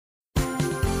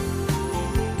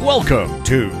Welcome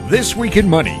to This Week in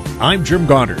Money. I'm Jim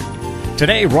Goddard.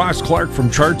 Today, Ross Clark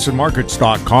from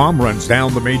chartsandmarkets.com runs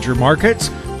down the major markets.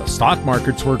 The stock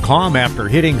markets were calm after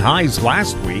hitting highs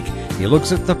last week. He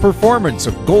looks at the performance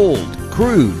of gold,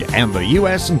 crude, and the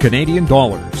U.S. and Canadian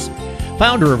dollars.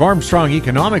 Founder of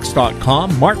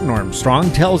ArmstrongEconomics.com, Martin Armstrong,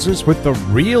 tells us what the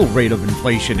real rate of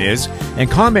inflation is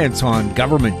and comments on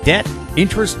government debt,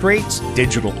 interest rates,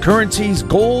 digital currencies,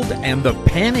 gold, and the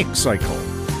panic cycle.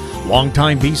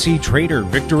 Longtime BC trader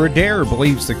Victor Adair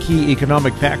believes the key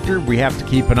economic factor we have to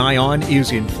keep an eye on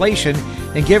is inflation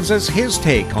and gives us his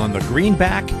take on the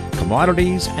greenback,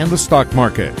 commodities, and the stock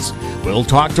markets. We'll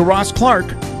talk to Ross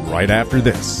Clark right after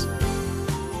this.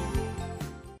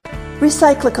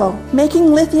 Recyclico,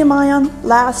 making lithium-ion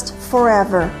last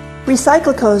forever.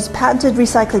 Recyclico's patented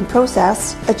recycling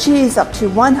process achieves up to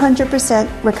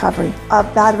 100% recovery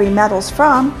of battery metals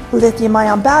from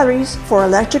lithium-ion batteries for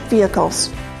electric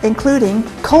vehicles, including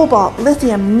cobalt,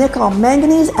 lithium, nickel,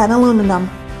 manganese, and aluminum.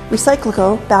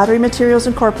 Recyclico Battery Materials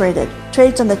Incorporated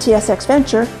trades on the TSX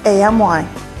Venture AMY,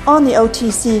 on the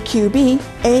OTCQB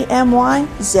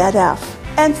AMYZF,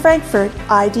 and Frankfurt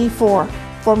ID4.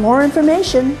 For more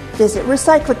information, visit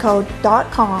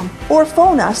recyclico.com or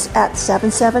phone us at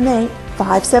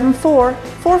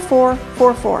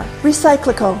 778-574-4444.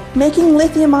 Recyclico, making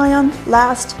lithium-ion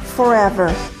last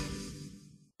forever.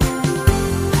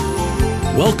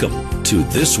 Welcome to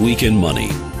This Week in Money,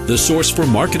 the source for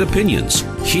market opinions.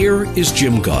 Here is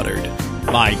Jim Goddard.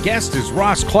 My guest is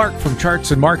Ross Clark from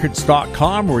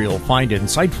chartsandmarkets.com, where you'll find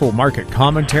insightful market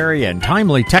commentary and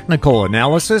timely technical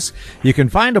analysis. You can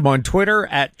find him on Twitter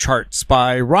at Charts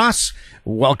by Ross.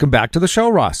 Welcome back to the show,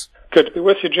 Ross. Good to be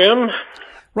with you, Jim.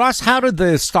 Ross, how did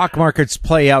the stock markets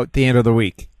play out at the end of the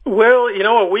week? Well,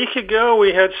 a week ago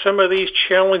we had some of these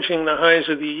challenging the highs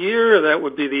of the year. That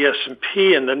would be the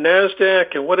S&P and the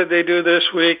NASDAQ. And what did they do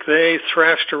this week? They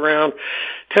thrashed around,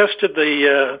 tested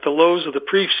the lows of the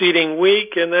preceding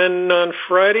week, and then on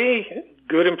Friday,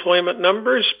 good employment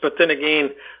numbers. But then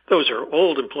again, those are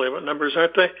old employment numbers,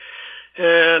 aren't they?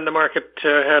 And the market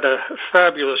had a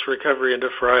fabulous recovery into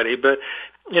Friday. But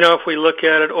if we look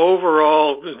at it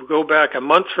overall, if we go back a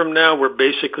month from now, we're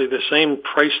basically the same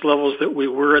price levels that we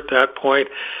were at that point.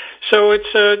 So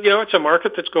it's a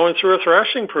market that's going through a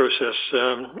thrashing process.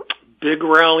 Big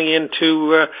rally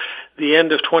into the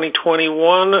end of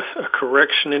 2021, a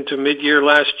correction into mid-year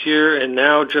last year, and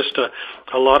now just a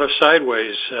lot of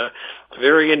sideways.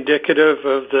 Very indicative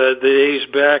of the days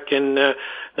back in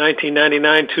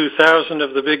 1999, 2000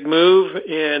 of the big move,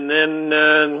 and then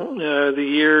the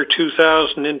year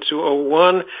 2000 into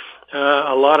 01,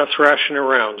 a lot of thrashing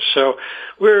around. So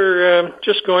we're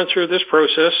just going through this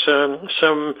process.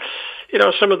 Some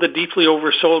of the deeply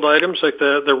oversold items like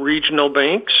the regional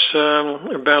banks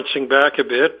are bouncing back a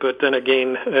bit, but then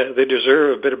again, they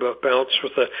deserve a bit of a bounce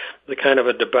with the kind of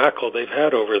a debacle they've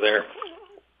had over there.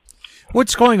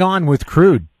 What's going on with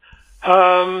crude?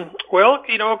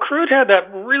 Crude had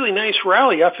that really nice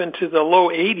rally up into the low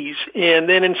 80s, and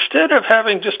then instead of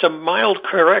having just a mild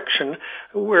correction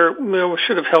where we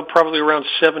should have held probably around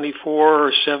 $74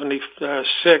 or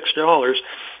 $76,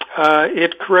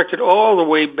 it corrected all the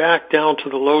way back down to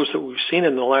the lows that we've seen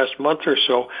in the last month or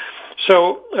so.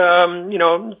 So,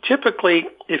 typically,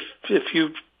 if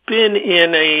you've been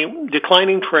in a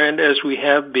declining trend, as we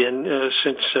have been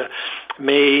since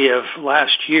May of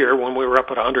last year when we were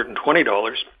up at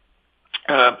 $120,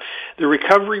 the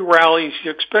recovery rallies,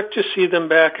 you expect to see them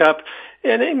back up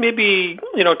and maybe,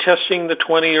 testing the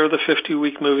 20 or the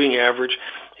 50-week moving average,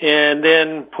 and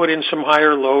then put in some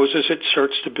higher lows as it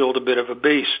starts to build a bit of a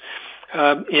base.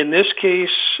 In this case,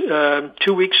 2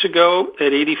 weeks ago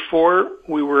at 84,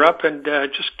 we were up and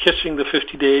just kissing the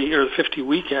 50-day or the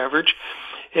 50-week average.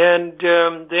 And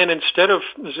then instead of,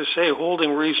 as I say,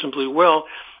 holding reasonably well,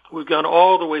 we've gone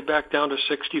all the way back down to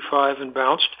 65 and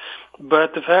bounced.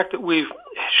 But the fact that we've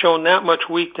shown that much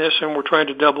weakness and we're trying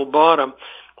to double bottom,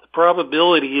 the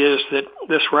probability is that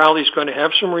this rally is going to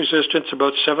have some resistance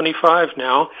about 75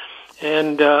 now,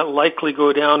 and likely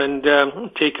go down and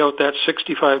take out that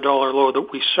 $65 low that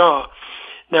we saw.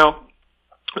 Now,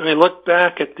 when I look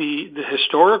back at the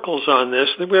historicals on this,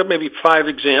 we have maybe 5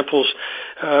 examples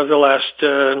of the last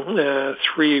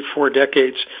 3-4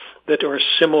 decades that are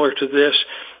similar to this.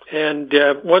 And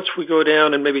once we go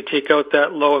down and maybe take out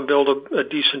that low and build a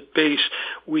decent base,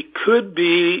 we could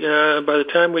be, by the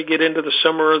time we get into the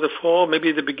summer or the fall,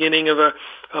 maybe the beginning of a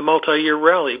multi-year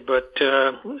rally. But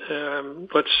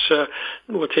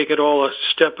we'll take it all a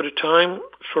step at a time.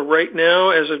 For right now,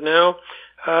 as of now,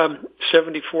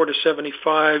 74 to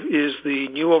 75 is the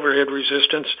new overhead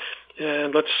resistance,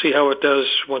 and let's see how it does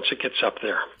once it gets up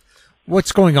there.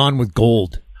 What's going on with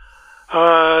gold?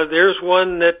 There's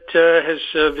one that has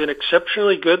been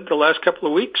exceptionally good the last couple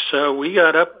of weeks. We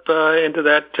got up into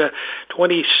that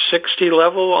 2060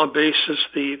 level on basis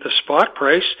the spot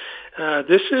price.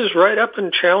 This is right up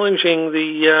and challenging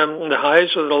the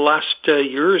highs of the last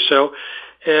year or so,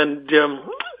 and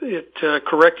it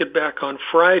corrected back on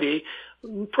Friday.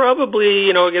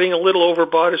 Probably, getting a little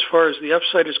overbought as far as the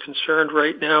upside is concerned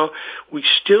right now. We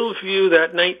still view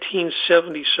that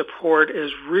 1970 support as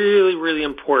really, really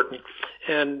important.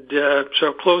 And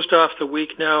so closed off the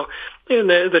week now in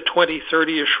the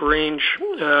 20-30-ish range.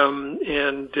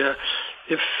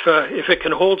 If it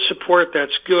can hold support,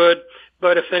 that's good.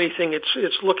 But if anything,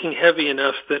 it's looking heavy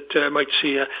enough that I might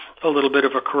see a little bit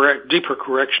of a deeper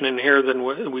correction in here than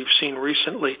we've seen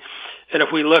recently. And if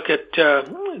we look at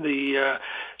the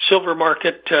silver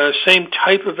market, same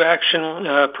type of action,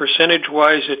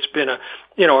 percentage-wise, it's been a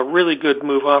really good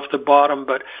move off the bottom,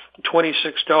 but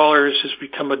 $26 has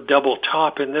become a double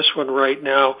top in this one right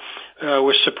now,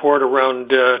 with support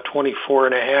around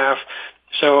 24.5.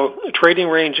 So trading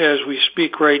range as we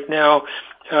speak right now.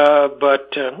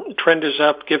 But trend is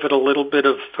up. Give it a little bit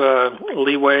of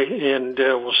leeway, and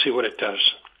we'll see what it does.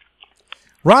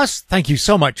 Ross, thank you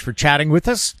so much for chatting with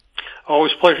us.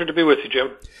 Always a pleasure to be with you,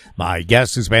 Jim. My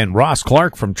guest has been Ross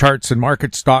Clark from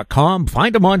chartsandmarkets.com.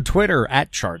 Find him on Twitter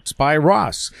at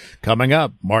ChartsByRoss. Coming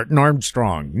up, Martin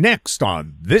Armstrong, next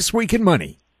on This Week in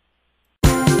Money.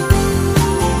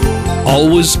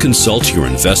 Always consult your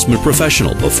investment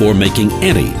professional before making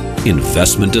any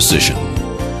investment decision.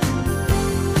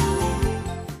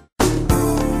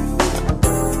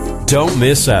 Don't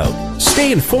miss out.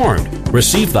 Stay informed.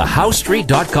 Receive the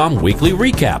HowStreet.com weekly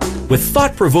recap with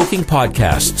thought-provoking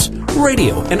podcasts,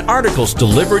 radio, and articles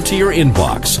delivered to your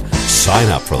inbox. Sign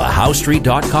up for the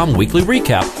HowStreet.com weekly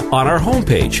recap on our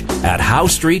homepage at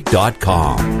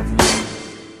HowStreet.com.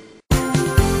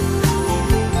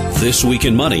 This Week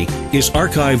in Money is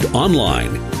archived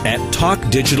online at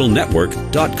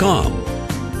TalkDigitalNetwork.com.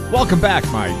 Welcome back.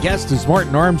 My guest is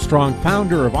Martin Armstrong,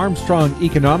 founder of Armstrong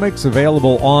Economics,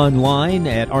 available online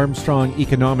at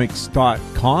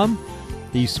ArmstrongEconomics.com.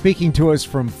 He's speaking to us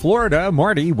from Florida.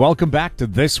 Marty, welcome back to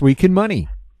This Week in Money.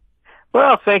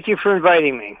 Well, thank you for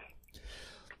inviting me.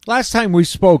 Last time we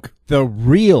spoke, the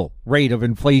real rate of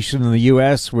inflation in the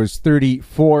U.S. was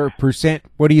 34%.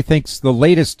 What do you think's the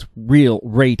latest real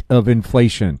rate of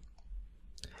inflation?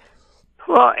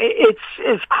 Well,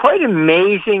 it's quite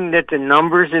amazing that the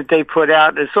numbers that they put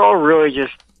out, it's all really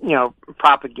just,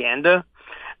 propaganda.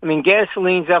 I mean,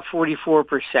 gasoline's up 44%.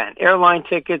 Airline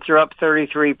tickets are up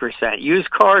 33%. Used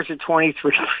cars are 23%.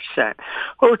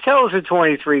 Hotels are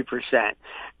 23%.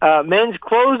 Men's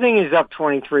clothing is up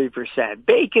 23%.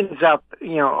 Bacon's up,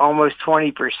 almost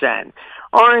 20%.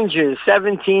 Oranges,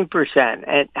 17%.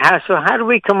 And so how do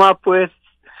we come up with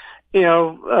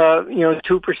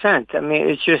 2%. I mean,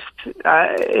 it's just,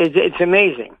 it's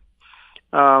amazing.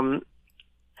 What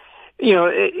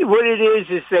it is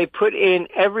they put in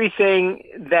everything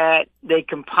that they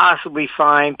can possibly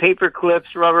find, paper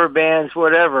clips, rubber bands,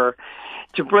 whatever,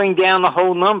 to bring down the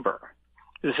whole number.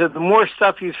 So the more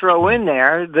stuff you throw in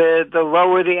there, the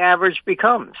lower the average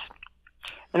becomes.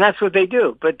 And that's what they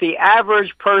do. But the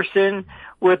average person,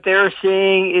 what they're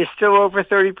seeing is still over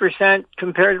 30%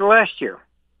 compared to last year.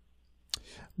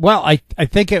 Well, I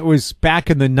think it was back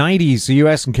in the 90s, the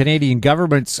U.S. and Canadian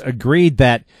governments agreed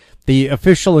that the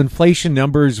official inflation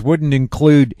numbers wouldn't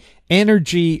include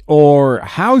energy or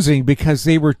housing because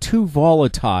they were too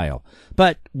volatile.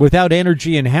 But without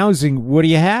energy and housing, what do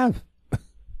you have?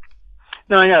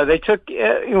 No, they took,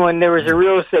 when there was a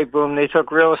real estate boom, they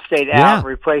took real estate out and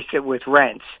replaced it with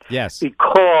rents. Yes.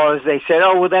 Because they said,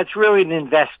 oh, well, that's really an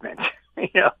investment,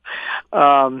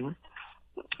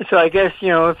 So I guess,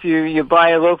 if you buy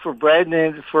a loaf of bread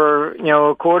and for,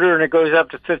 a quarter and it goes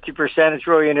up to 50%, it's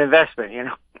really an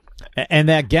investment, And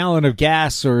that gallon of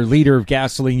gas or liter of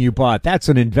gasoline you bought, that's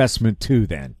an investment too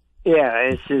then. Yeah,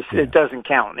 it's just, it doesn't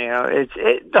count,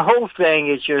 the whole thing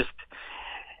is just,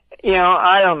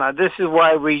 I don't know. This is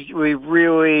why we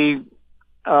really,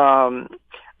 I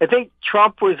think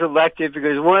Trump was elected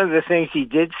because one of the things he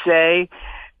did say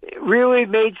really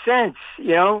made sense,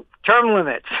 term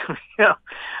limits.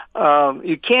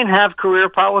 You can't have career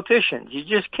politicians. You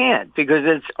just can't because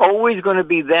it's always going to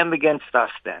be them against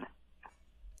us then.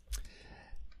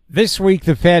 This week,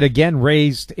 the Fed again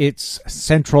raised its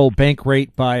central bank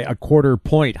rate by a quarter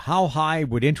point. How high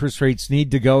would interest rates need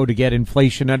to go to get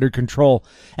inflation under control?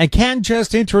 And can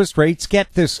just interest rates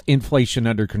get this inflation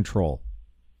under control?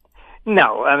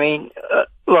 No, I mean,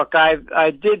 look,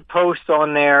 I did post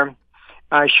on there.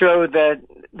 I showed that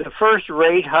the first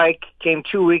rate hike came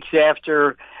 2 weeks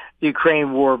after the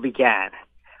Ukraine war began.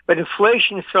 But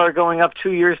inflation started going up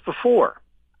 2 years before.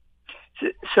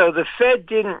 So the Fed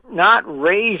didn't not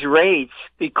raise rates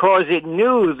because it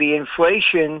knew the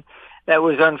inflation that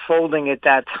was unfolding at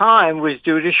that time was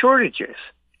due to shortages.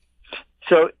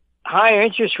 So higher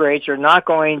interest rates are not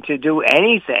going to do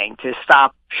anything to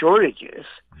stop shortages.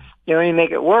 They only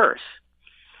make it worse.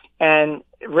 And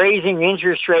raising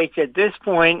interest rates at this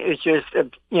point is just,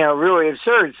 really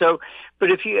absurd. So,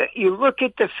 but if you look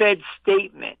at the Fed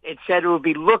statement, it said it would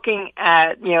be looking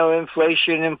at,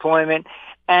 inflation, employment,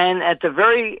 and at the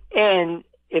very end,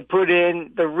 it put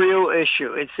in the real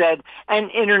issue. It said,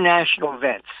 and international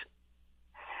events.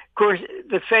 Of course,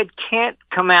 the Fed can't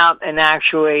come out and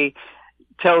actually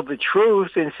tell the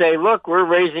truth and say, look, we're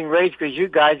raising rates because you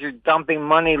guys are dumping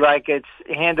money like it's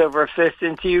hand over fist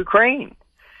into Ukraine.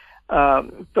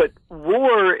 But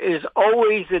war is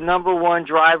always the number one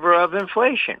driver of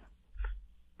inflation.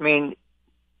 I mean,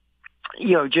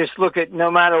 just look at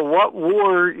no matter what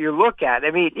war you look at.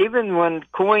 I mean, even when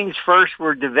coins first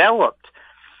were developed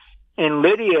in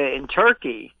Lydia in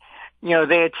Turkey,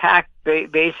 they attacked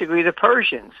basically the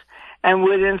Persians. And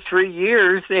within 3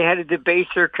 years, they had to debase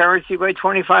their currency by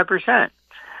 25%.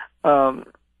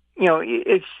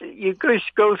 You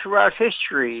just go throughout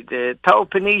history. The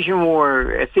Peloponnesian War,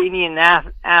 Athenian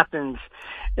Athens,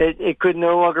 it could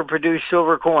no longer produce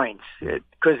silver coins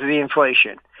because of the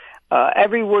inflation.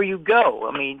 Everywhere you go,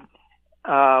 I mean,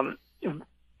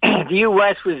 the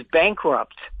U.S. was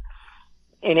bankrupt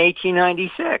in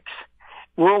 1896.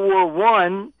 World War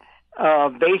I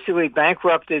basically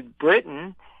bankrupted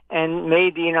Britain and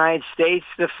made the United States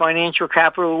the financial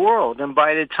capital of the world. And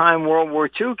by the time World War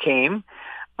II came,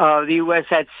 the U.S.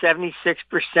 had 76%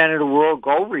 of the world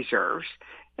gold reserves,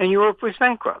 and Europe was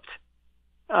bankrupt.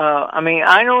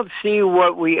 I don't see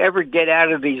what we ever get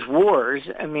out of these wars.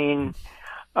 I mean,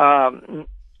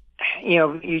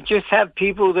 you just have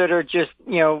people that are just,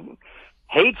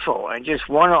 hateful and just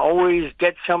want to always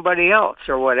get somebody else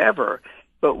or whatever.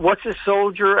 But what's a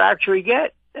soldier actually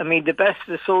get? I mean, the best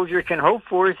the soldier can hope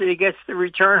for is that he gets to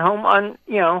return home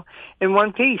in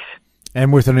one piece.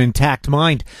 And with an intact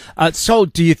mind. So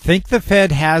do you think the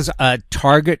Fed has a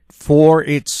target for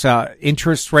its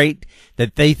interest rate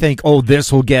that they think,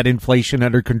 this will get inflation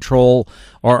under control?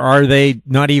 Or are they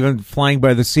not even flying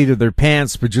by the seat of their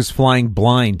pants, but just flying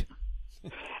blind?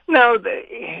 No,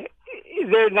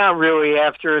 they're not really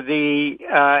after the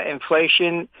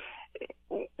inflation.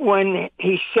 When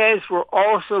he says we're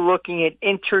also looking at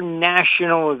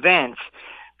international events,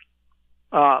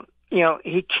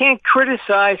 he can't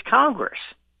criticize Congress.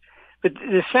 But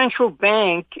the central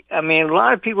bank, a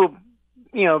lot of people,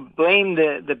 blame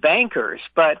the bankers,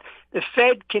 but the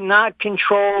Fed cannot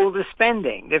control the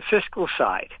spending, the fiscal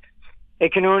side.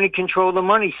 It can only control the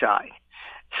money side.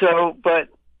 So, but,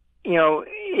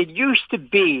 it used to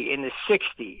be in the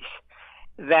 60s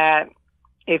that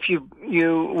if you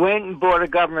went and bought a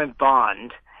government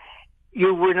bond,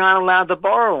 you were not allowed to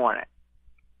borrow on it.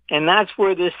 And that's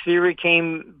where this theory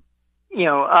came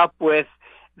up with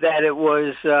that it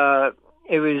was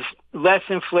less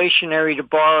inflationary to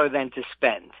borrow than to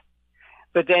spend.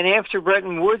 But then after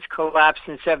Bretton Woods collapsed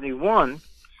in 71,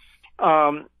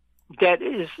 debt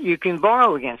is, you can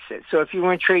borrow against it. So if you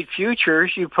want to trade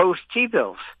futures, you post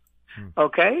T-bills.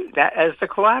 Okay? That as the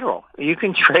collateral. You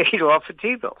can trade off of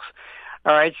T-bills.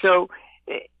 All right. So,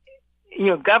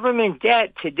 government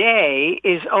debt today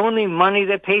is only money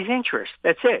that pays interest.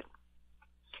 That's it.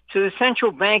 So the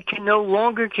central bank can no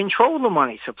longer control the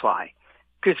money supply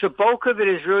because the bulk of it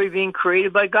is really being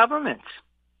created by governments.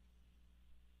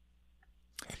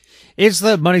 Is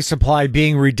the money supply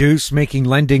being reduced, making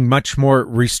lending much more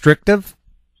restrictive?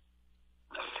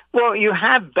 Well, you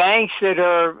have banks that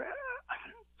are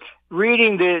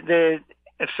reading the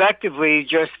effectively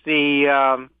just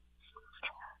the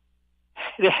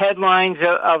headlines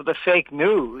of the fake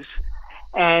news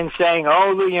and saying,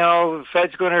 the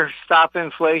Fed's going to stop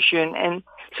inflation. And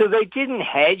so they didn't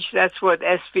hedge. That's what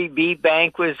SVB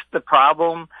Bank was the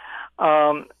problem.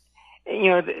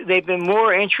 They've been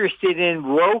more interested in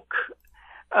woke,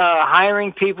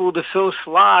 hiring people to fill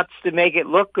slots to make it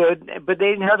look good, but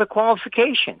they didn't have the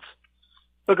qualifications.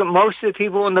 Look at most of the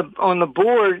people on the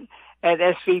board at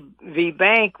SVB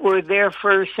Bank were there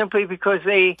simply because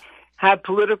they had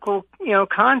political,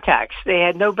 contacts. They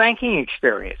had no banking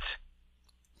experience.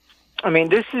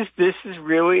 This is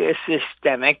really a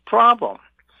systemic problem.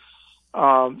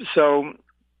 You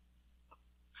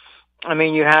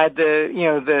had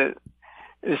the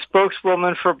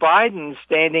spokeswoman for Biden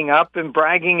standing up and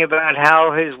bragging about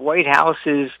how his White House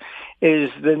is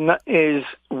is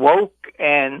woke,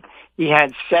 and he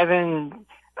had 7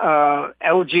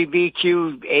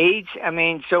 LGBTQ AIDS. I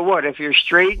mean, so what? If you're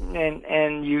straight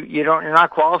and you're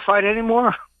not qualified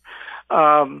anymore.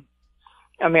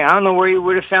 I mean, I don't know where you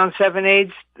would have found 7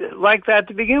 AIDS like that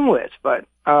to begin with, but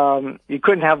you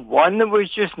couldn't have one that was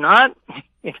just not.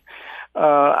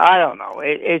 I don't know.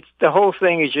 It's the whole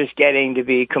thing is just getting to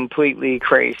be completely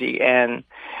crazy, and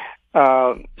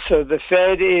so the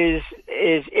Fed is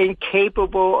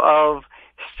incapable of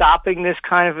stopping this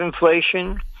kind of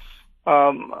inflation. A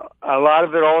lot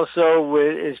of it also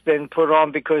has been put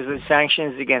on because of the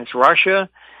sanctions against Russia,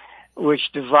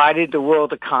 which divided the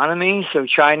world economy. So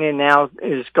China now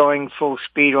is going full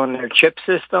speed on their chip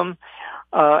system.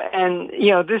 And,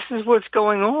 this is what's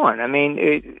going on. I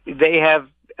mean, they have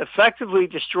effectively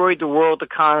destroyed the world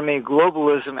economy,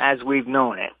 globalism as we've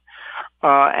known it.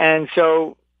 And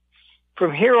so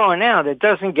from here on out, it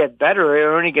doesn't get better. It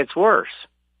only gets worse.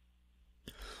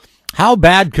 How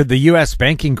bad could the U.S.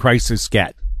 banking crisis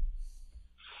get?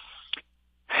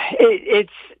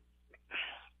 It's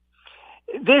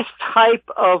this type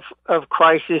of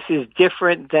crisis is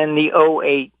different than the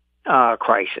 '08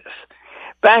 crisis.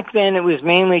 Back then, it was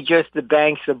mainly just the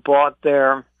banks that bought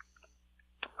their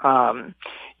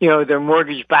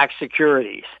mortgage-backed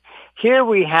securities. Here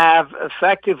we have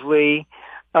effectively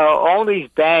all these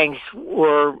banks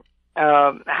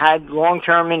had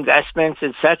long-term investments,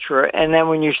 etc. And then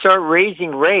when you start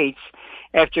raising rates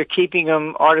after keeping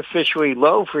them artificially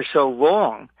low for so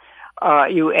long,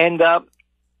 you end up,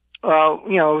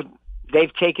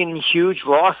 they've taken huge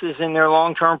losses in their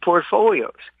long-term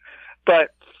portfolios. But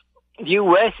the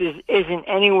U.S. isn't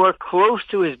anywhere close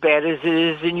to as bad as it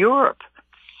is in Europe.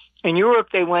 In Europe,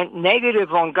 they went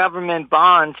negative on government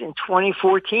bonds in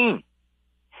 2014.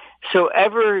 So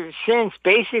ever since,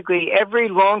 basically, every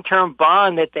long-term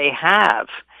bond that they have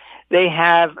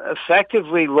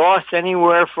effectively lost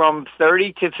anywhere from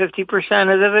 30 to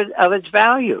 50% of its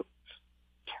value.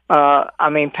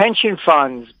 Pension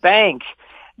funds, banks,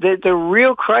 the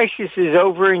real crisis is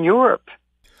over in Europe.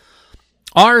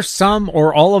 Are some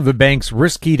or all of the banks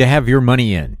risky to have your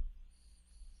money in?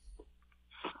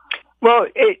 Well,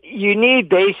 you need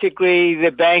basically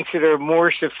the banks that are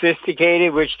more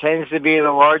sophisticated, which tends to be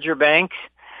the larger banks.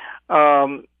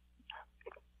 At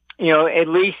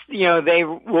least, they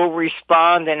will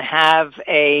respond and have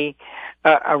a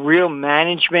real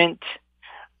management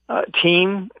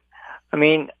team. I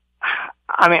mean,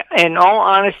 in all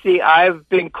honesty, I've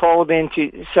been called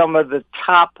into some of the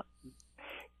top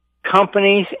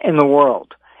companies in the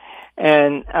world.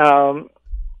 And,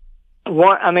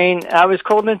 I was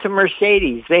called into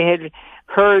Mercedes. They had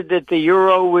heard that the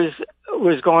euro was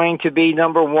going to be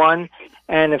number one,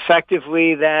 and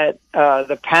effectively that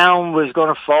the pound was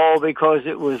going to fall because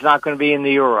it was not going to be in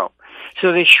the euro.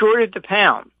 So they shorted the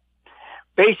pound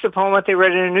based upon what they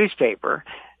read in a newspaper.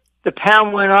 The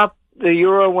pound went up, the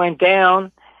euro went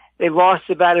down. They lost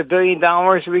about $1 billion.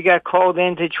 We got called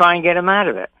in to try and get them out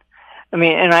of it.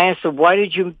 And I asked them, why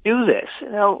did you do this?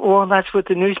 Well, that's what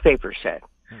the newspaper said.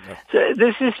 So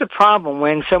this is the problem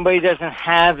when somebody doesn't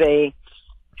have a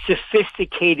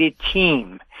sophisticated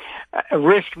team,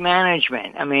 risk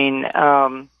management.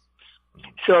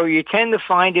 So you tend to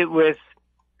find it with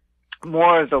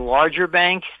more of the larger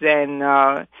banks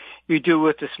than you do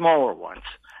with the smaller ones.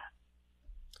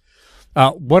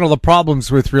 One of the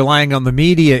problems with relying on the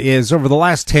media is over the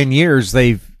last 10 years,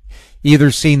 they've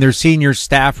either seen their senior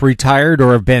staff retired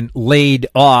or have been laid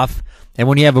off. And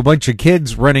when you have a bunch of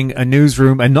kids running a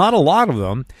newsroom, and not a lot of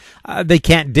them, they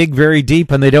can't dig very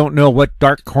deep and they don't know what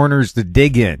dark corners to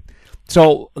dig in.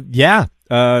 So,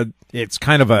 it's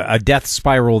kind of a death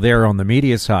spiral there on the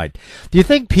media side. Do you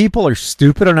think people are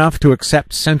stupid enough to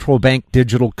accept central bank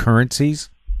digital currencies?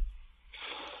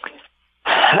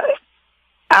 I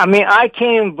can't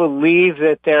even believe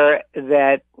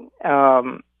that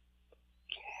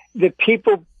the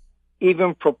people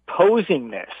even proposing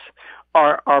this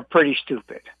are pretty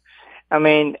stupid.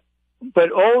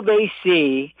 But all they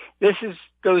see,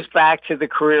 goes back to the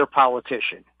career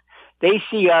politician. They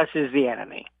see us as the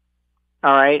enemy.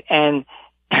 All right. And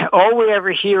all we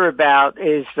ever hear about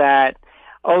is that,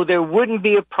 there wouldn't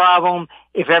be a problem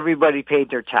if everybody paid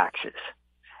their taxes.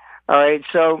 All right.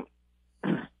 So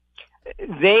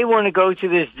they want to go to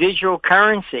this digital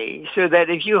currency so that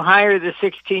if you hire the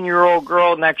 16-year-old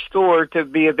girl next door to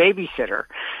be a babysitter,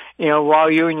 while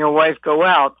you and your wife go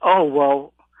out,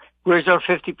 where's our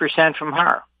 50% from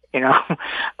her?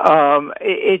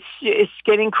 It's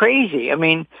getting crazy.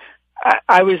 I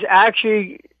was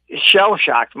actually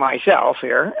shell-shocked myself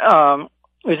here. I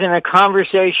was in a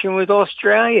conversation with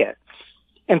Australia,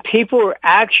 And people are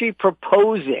actually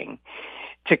proposing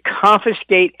to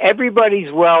confiscate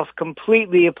everybody's wealth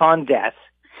completely upon death.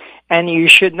 And you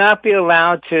should not be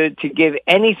allowed to give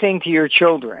anything to your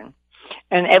children.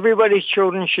 And everybody's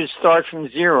children should start from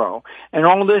zero. And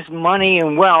all this money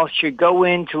and wealth should go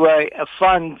into a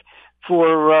fund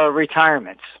for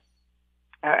retirements.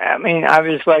 I mean, I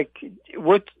was like,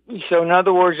 what? So in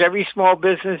other words, every small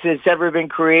business that's ever been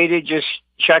created just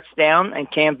shuts down and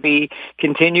can't be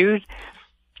continued.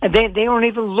 And they don't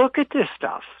even look at this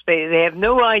stuff. They have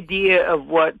no idea of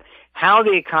how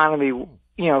the economy,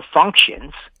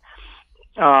 functions.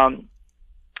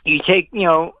 You take,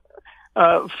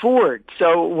 Ford.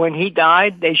 So when he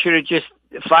died, they should have just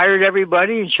fired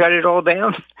everybody and shut it all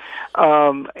down.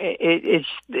 I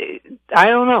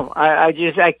don't know.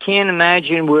 I can't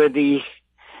imagine where these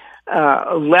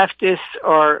leftists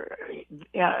are.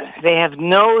 They have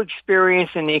no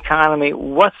experience in the economy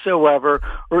whatsoever,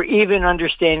 or even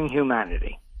understanding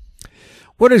humanity.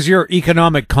 What is your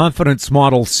economic confidence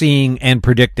model seeing and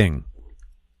predicting?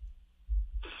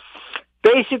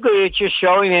 Basically, it's just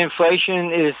showing that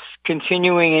inflation is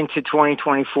continuing into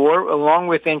 2024, along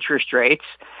with interest rates.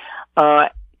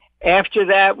 After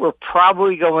that, we're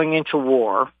probably going into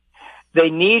war.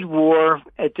 They need war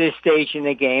at this stage in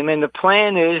the game, and the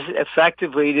plan is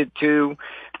effectively to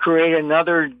create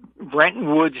another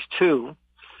Bretton Woods 2,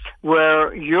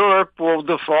 where Europe will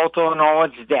default on all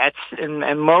its debts,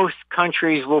 and most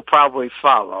countries will probably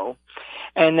follow.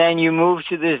 And then you move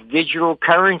to this digital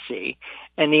currency.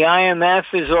 And the IMF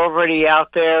is already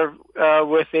out there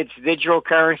with its digital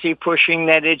currency pushing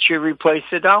that it should replace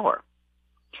the dollar.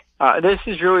 This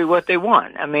is really what they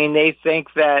want. I mean, they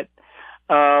think that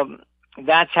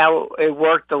that's how it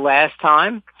worked the last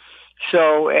time.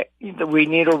 So we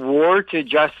need a war to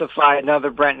justify another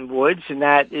Bretton Woods, and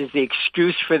that is the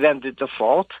excuse for them to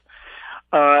default.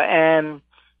 And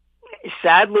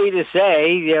sadly to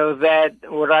say, that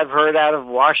what I've heard out of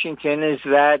Washington is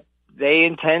that they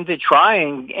intend to try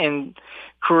and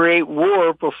create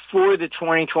war before the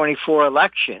 2024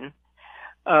 election,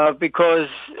 because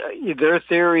their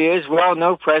theory is, well,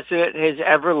 no president has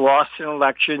ever lost an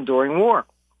election during war.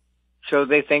 So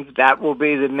they think that will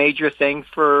be the major thing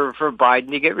for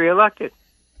Biden to get reelected.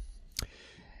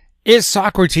 Is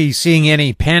Socrates seeing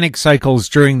any panic cycles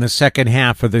during the second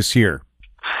half of this year?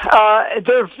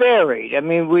 They're varied. I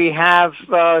mean, we have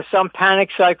some panic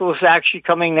cycles actually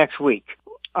coming next week.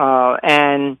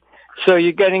 And so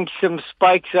you're getting some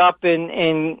spikes up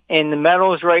in the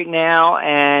metals right now,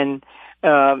 and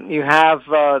you have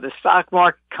the stock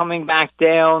market coming back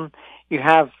down. We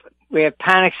have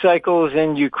panic cycles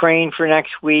in Ukraine for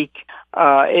next week.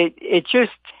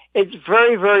 It's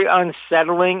very, very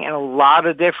unsettling in a lot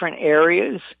of different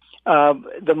areas.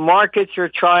 The markets are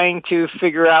trying to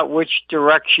figure out which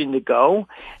direction to go.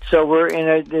 So we're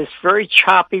in this very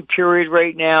choppy period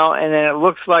right now, and then it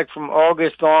looks like from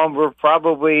August on, we're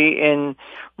probably in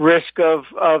risk of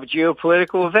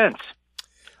geopolitical events.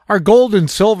 Are gold and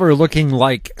silver looking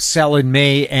like sell in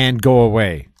May and go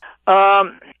away?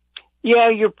 Yeah,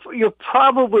 you're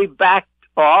probably backed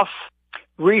off,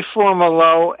 reform a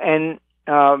low, and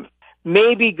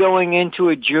maybe going into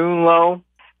a June low.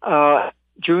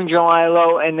 June, July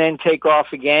low, and then take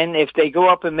off again. If they go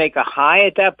up and make a high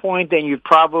at that point, then you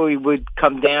probably would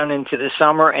come down into the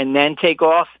summer and then take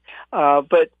off.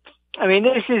 But, I mean,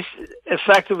 this is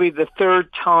effectively the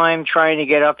third time trying to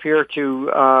get up here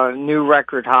to new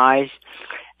record highs.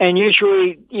 And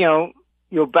usually,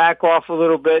 you'll back off a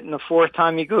little bit, and the fourth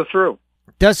time you go through.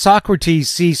 Does Socrates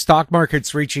see stock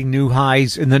markets reaching new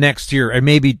highs in the next year? And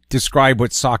maybe describe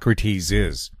what Socrates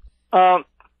is.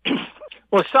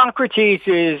 Well, Socrates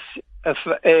is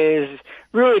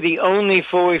really the only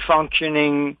fully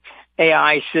functioning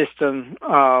AI system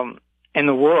in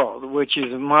the world, which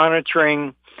is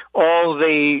monitoring all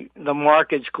the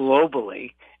markets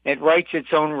globally. It writes its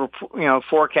own,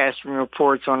 forecasting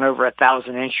reports on over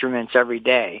 1,000 instruments every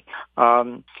day.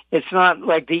 It's not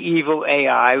like the evil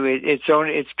AI.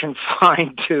 It's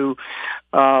confined to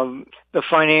the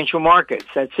financial markets.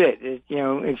 That's it.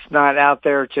 It's not out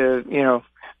there to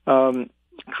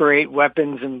create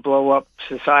weapons and blow up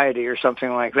society or something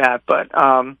like that. But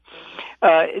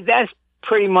that's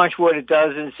pretty much what it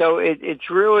does. And so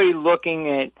it's really looking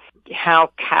at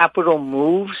how capital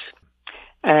moves.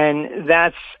 And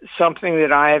that's something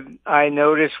that I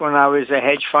noticed when I was a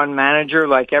hedge fund manager,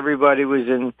 like everybody was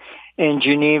in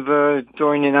Geneva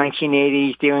during the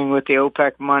 1980s dealing with the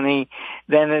OPEC money.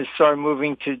 Then it started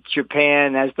moving to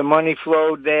Japan. As the money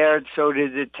flowed there, so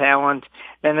did the talent.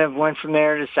 Then it went from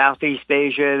there to Southeast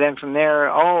Asia. Then from there,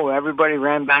 everybody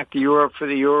ran back to Europe for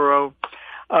the euro.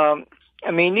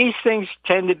 I mean, these things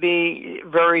tend to be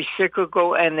very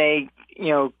cyclical, and they,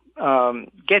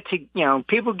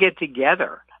 people get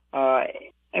together. I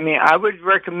mean, I would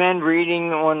recommend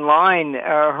reading online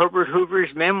Herbert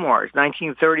Hoover's memoirs,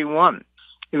 1931.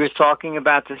 He was talking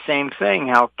about the same thing,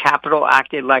 how capital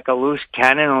acted like a loose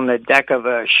cannon on the deck of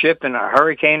a ship in a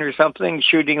hurricane or something,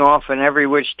 shooting off in every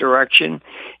which direction.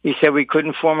 He said we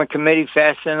couldn't form a committee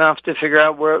fast enough to figure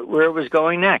out where it was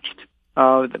going next.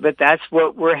 But that's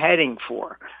what we're heading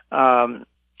for.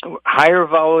 Higher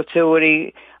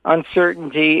volatility,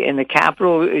 uncertainty, and the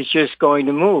capital is just going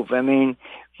to move. I mean,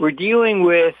 we're dealing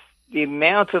with the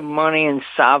amount of money in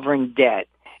sovereign debt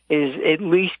is at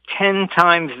least 10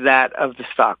 times that of the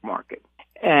stock market.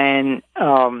 And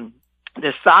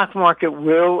the stock market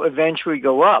will eventually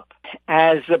go up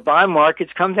as the bond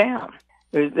markets come down.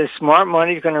 The smart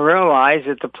money is going to realize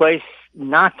that the place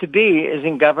not to be is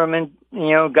in government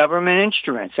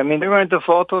instruments. I mean, they're going to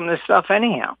default on this stuff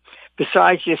anyhow.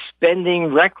 Besides just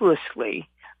spending recklessly,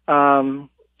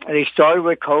 they started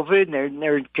with COVID, and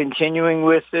they're continuing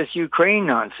with this Ukraine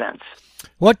nonsense.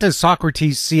 What does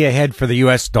Socrates see ahead for the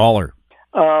U.S. dollar?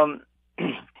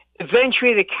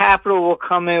 Eventually, the capital will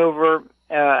come over.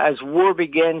 As war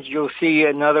begins, you'll see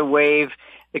another wave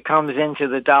that comes into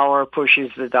the dollar, pushes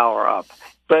the dollar up.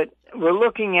 But we're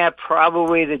looking at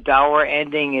probably the dollar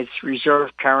ending its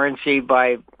reserve currency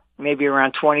by maybe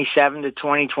around 27 to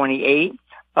 2028.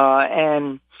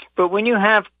 But when you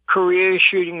have Korea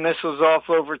shooting missiles off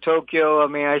over Tokyo, I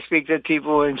mean, I speak to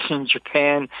people in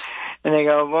Japan, and they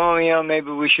go, well,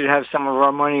 maybe we should have some of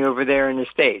our money over there in the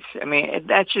States. I mean,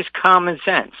 that's just common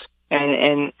sense.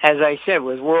 And as I said,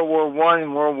 with World War I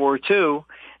and World War II,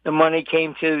 the money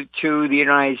came to the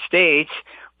United States,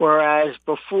 whereas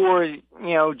before,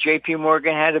 J.P.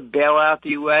 Morgan had to bail out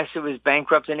the U.S., it was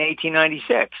bankrupt in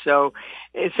 1896. So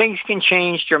things can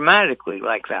change dramatically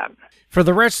like that. For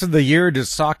the rest of the year, does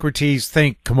Socrates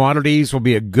think commodities will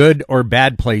be a good or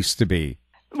bad place to be?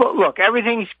 Well, look,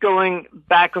 everything's going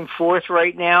back and forth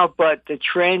right now, but the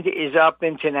trend is up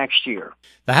into next year.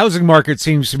 The housing market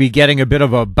seems to be getting a bit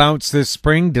of a bounce this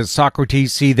spring. Does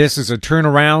Socrates see this as a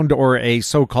turnaround or a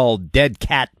so-called dead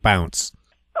cat bounce?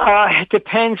 It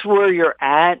depends where you're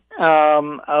at.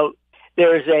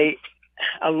 There's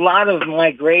a lot of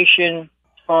migration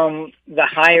from the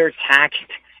higher taxed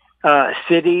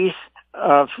cities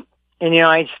in the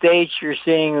United States. You're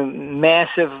seeing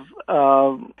massive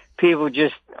people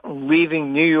just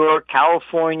leaving New York,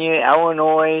 California,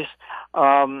 Illinois.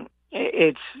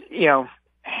 It's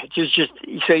just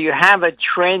so you have a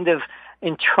trend of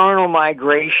internal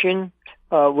migration,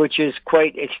 which is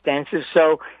quite extensive.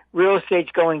 So real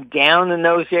estate's going down in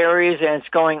those areas, and it's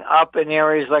going up in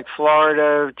areas like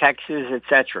Florida, Texas,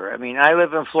 etc. I mean, I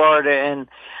live in Florida, and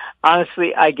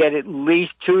honestly, I get at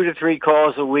least 2 to 3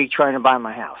 calls a week trying to buy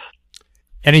my house.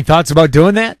 Any thoughts about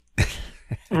doing that?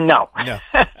 No.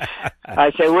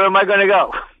 I say, where am I going to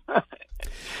go?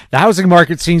 The housing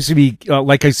market seems to be,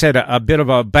 like I said, a bit of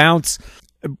a bounce.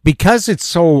 Because it's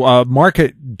so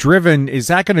market-driven, is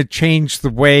that going to change the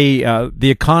way the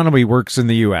economy works in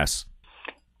the U.S.?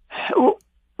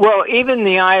 Well, even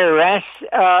the IRS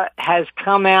has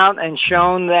come out and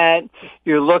shown that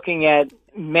you're looking at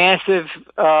massive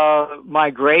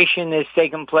migration that's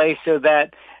taken place, so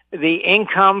that the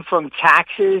income from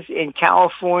taxes in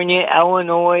California,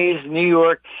 Illinois, New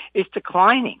York is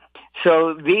declining.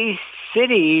 So these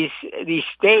cities, these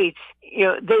states,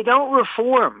 they don't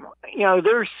reform.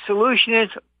 Their solution is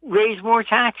raise more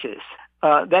taxes.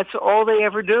 That's all they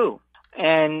ever do.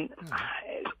 And,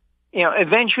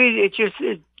 eventually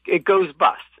it goes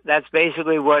bust. That's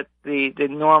basically what the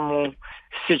normal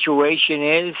situation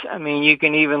is. I mean, you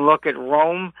can even look at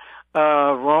Rome.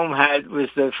 Rome was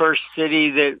the first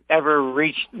city that ever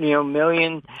reached,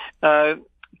 million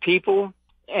people.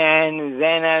 And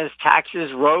then as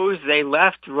taxes rose, they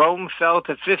left. Rome fell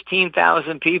to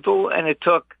 15,000 people, and it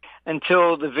took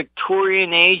until the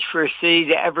Victorian age for a city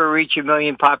to ever reach 1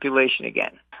 million population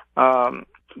again.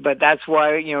 But that's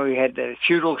why, we had the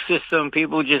feudal system.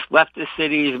 People just left the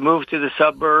cities, moved to the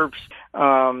suburbs.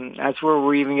 That's where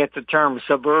we even get the term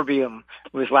suburbium,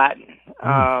 was Latin.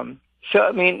 So,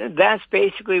 I mean, that's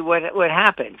basically what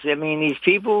happens. I mean, these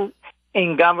people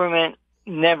in government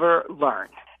never learn.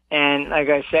 And like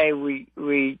I say,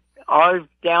 our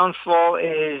downfall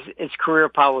is it's career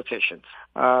politicians.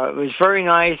 It was very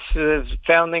nice. The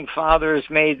founding fathers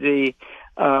made the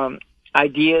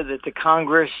idea that the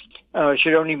Congress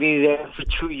should only be there for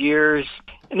 2 years,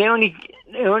 and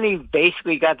only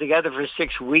basically got together for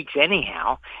 6 weeks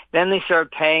anyhow. Then they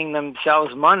started paying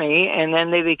themselves money, and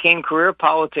then they became career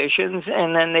politicians,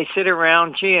 and then they sit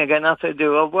around, gee, I got nothing to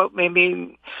do. Well, what,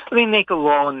 maybe let me make a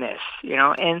law on this,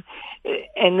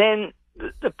 and then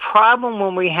the problem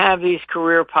when we have these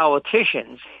career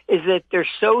politicians is that they're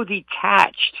so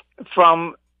detached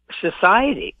from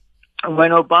society.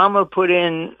 When Obama put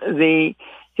in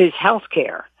his health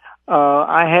care,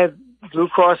 I had Blue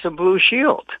Cross and Blue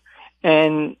Shield.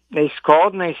 And they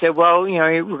called and they said, well,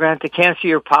 we're going to have to cancel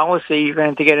your policy. You're going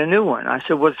to have to get a new one. I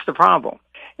said, what's the problem?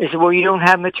 They said, well, you don't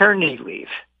have maternity leave.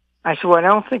 I said, well, I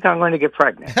don't think I'm going to get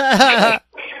pregnant. But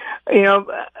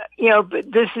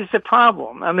this is the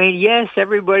problem. I mean, yes,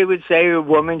 everybody would say a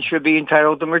woman should be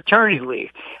entitled to maternity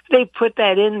leave. They put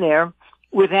that in there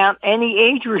without any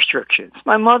age restrictions.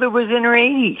 My mother was in her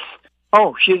 80s.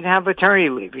 Oh, she didn't have maternity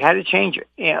leave. You had to change it.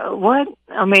 What?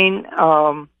 I mean,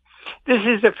 this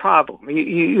is the problem.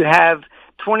 You have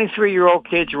 23-year-old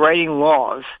kids writing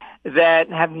laws that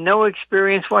have no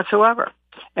experience whatsoever.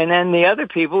 And then the other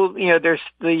people,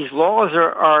 these laws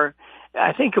are,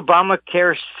 I think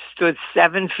Obamacare stood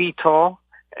 7 feet tall.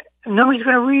 Nobody's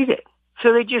going to read it.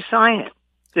 So they just sign it.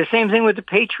 The same thing with the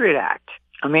Patriot Act.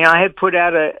 I mean, I had put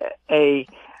out a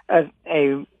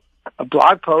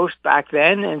blog post back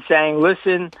then and saying,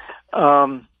 listen,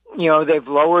 they've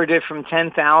lowered it from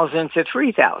 10,000 to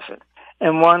 3,000.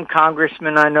 And one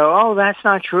congressman I know, oh, that's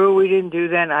not true. We didn't do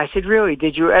that. And I said, really?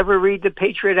 Did you ever read the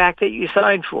Patriot Act that you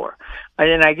signed for?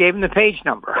 And I gave him the page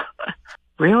number.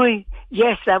 Really?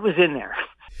 Yes, that was in there.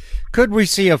 Could we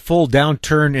see a full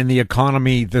downturn in the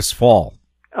economy this fall?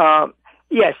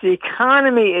 Yes, the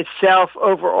economy itself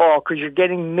overall, because you're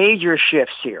getting major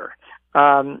shifts here.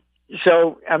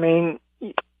 So, I mean,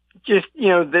 just,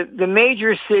 the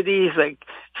major cities like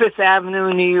Fifth Avenue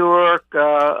in New York,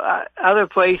 other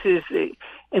places,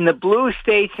 in the blue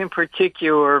states in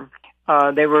particular,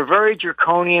 they were very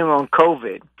draconian on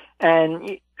COVID.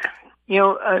 And,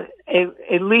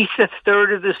 at least a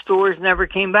third of the stores never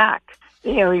came back.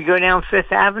 You go down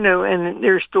Fifth Avenue and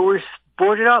their stores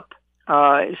boarded up.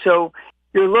 So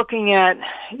you're looking at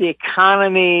the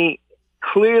economy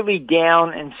clearly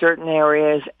down in certain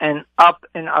areas and up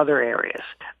in other areas.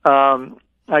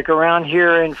 Like around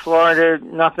here in Florida,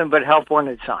 nothing but help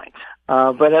wanted signs.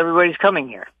 But everybody's coming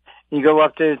here. You go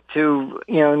up to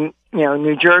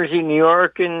New Jersey, New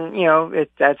York, and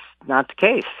that's not the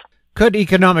case. Could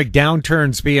economic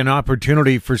downturns be an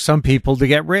opportunity for some people to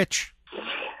get rich?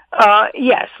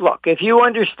 Yes. Look, if you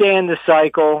understand the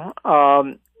cycle,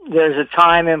 there's a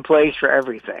time and place for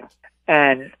everything.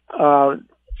 And,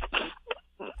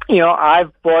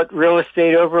 I've bought real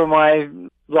estate over my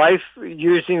life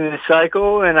using the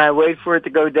cycle, and I wait for it to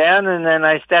go down, and then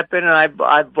I step in and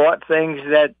I bought things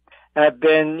that have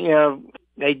been,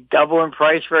 they double in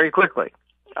price very quickly.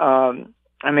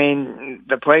 I mean,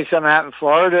 the place I'm at in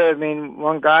Florida,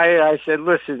 one guy, I said,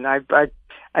 listen, I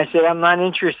said, I'm not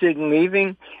interested in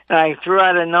leaving. And I threw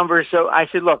out a number. So I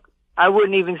said, look, I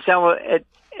wouldn't even sell it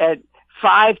at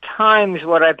 5 times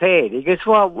what I paid. He goes,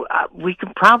 well, we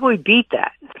could probably beat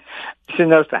that. I said,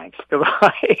 no, thanks.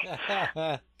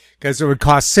 Goodbye. Because it would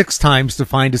cost 6 times to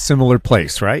find a similar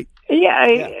place, right?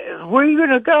 Yeah. Where are you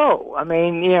going to go? I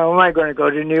mean, am I going to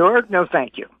go to New York? No,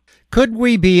 thank you. Could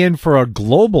we be in for a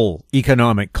global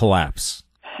economic collapse?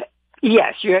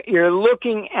 Yes, you're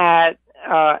looking at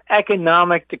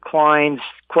economic declines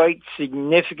quite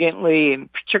significantly,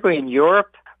 and particularly in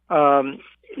Europe.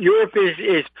 Europe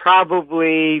is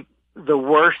probably the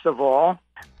worst of all,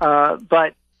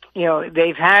 but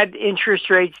they've had interest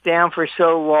rates down for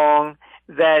so long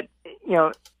that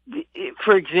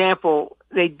for example,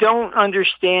 they don't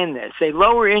understand this. They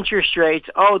lower interest rates,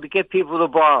 to get people to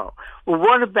borrow. Well,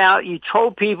 what about you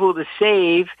told people to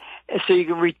save so you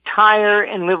can retire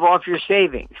and live off your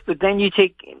savings? But then you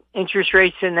take interest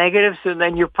rates to negative, so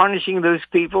then you're punishing those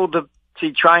people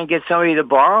to try and get somebody to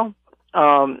borrow.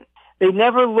 They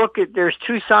never look at there's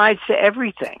 2 sides to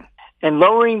everything. And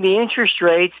lowering the interest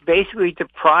rates basically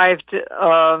deprived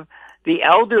the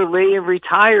elderly and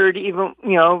retired, even,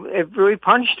 it really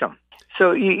punished them.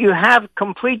 So you have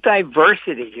complete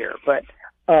diversity here, but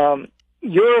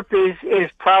Europe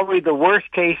is probably the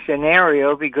worst case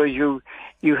scenario because you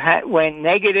went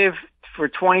negative for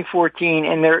 2014,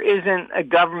 and there isn't a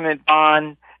government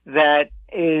bond that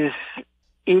is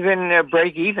even a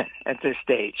break even at this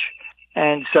stage.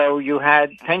 And so you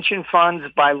had pension funds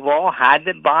by law had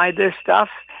to buy this stuff,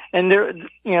 and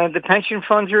the pension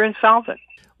funds are insolvent.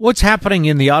 What's happening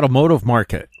in the automotive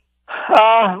market?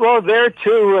 Well, there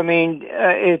too. I mean,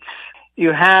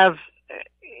 you have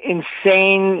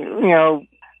insane,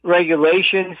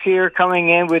 regulations here coming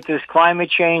in with this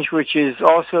climate change, which is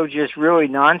also just really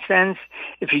nonsense.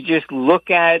 If you just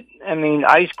look at,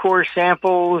 ice core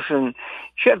samples and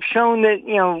have shown that,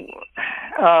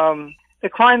 the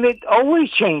climate always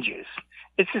changes.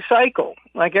 It's a cycle,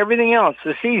 like everything else,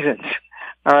 the seasons.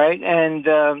 All right.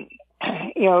 And,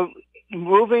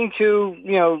 moving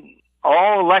to,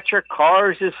 all electric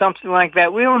cars or something like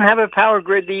that, we don't have a power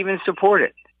grid to even support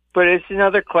it. But it's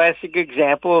another classic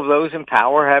example of those in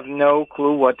power have no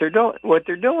clue what they're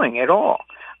doing at all.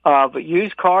 But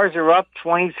used cars are up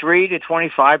 23 to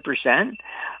 25%.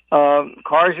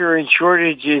 Cars are in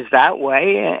shortages that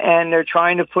way, and they're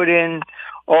trying to put in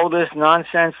all this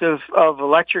nonsense of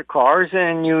electric cars,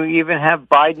 and you even have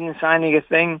Biden signing a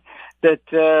thing that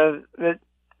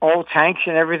all tanks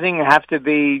and everything have to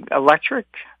be electric.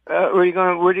 What are you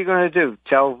going to do?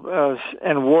 Tell us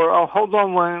in war? Oh, hold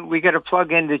on, when we got to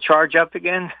plug in to charge up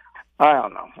again? I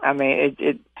don't know.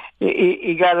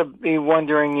 You got to be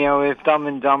wondering, if Dumb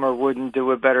and Dumber wouldn't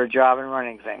do a better job in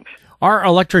running things. Are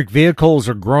electric vehicles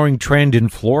a growing trend in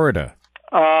Florida?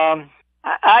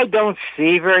 I don't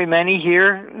see very many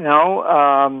here. No.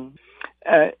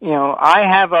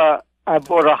 I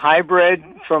bought a hybrid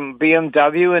from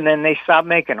BMW, and then they stopped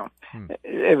making them.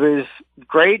 It was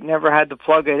great. Never had to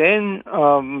plug it in.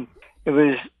 It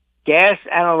was gas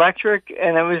and electric,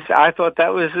 and I thought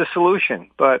that was the solution.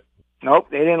 But nope,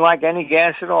 they didn't like any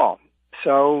gas at all.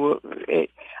 So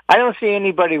I don't see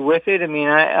anybody with it.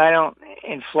 I don't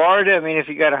in Florida. If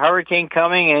you got a hurricane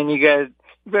coming, and you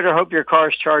better hope your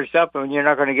car's charged up, and you're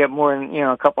not going to get more than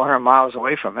a couple hundred miles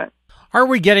away from it. Are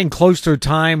we getting close to a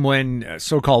time when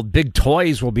so-called big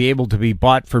toys will be able to be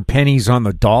bought for pennies on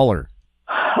the dollar?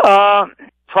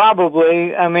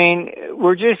 Probably.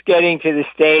 We're just getting to the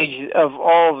stage of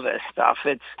all of this stuff.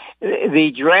 It's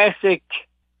the drastic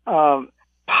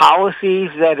policies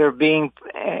that are being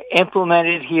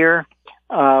implemented here.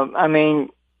 I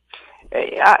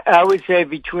would say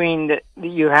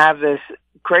you have this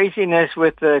craziness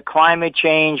with the climate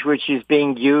change, which is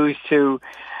being used to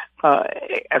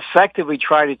effectively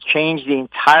try to change the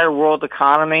entire world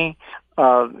economy,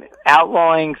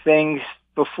 outlawing things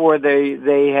before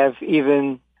they have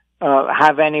even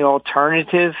have any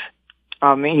alternative.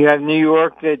 You have New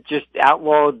York that just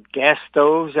outlawed gas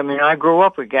stoves. I grew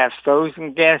up with gas stoves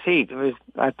and gas heat.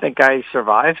 I think I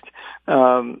survived.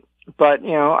 But,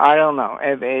 I don't know.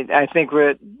 I think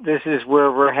this is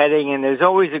where we're heading, and there's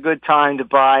always a good time to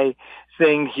buy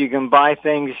things. You can buy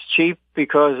things cheap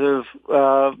because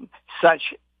of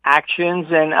such actions,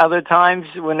 and other times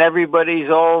when everybody's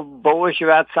all bullish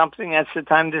about something, that's the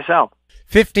time to sell.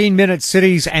 15-minute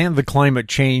cities and the climate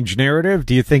change narrative.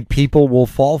 Do you think people will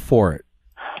fall for it?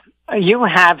 You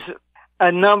have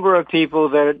a number of people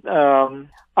that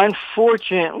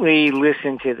unfortunately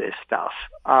listen to this stuff.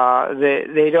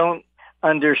 They don't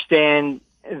understand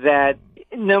that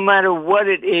no matter what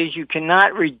it is, you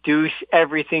cannot reduce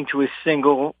everything to a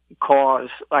single cause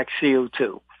like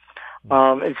CO2.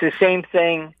 It's the same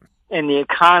thing in the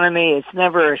economy. It's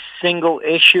never a single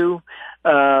issue.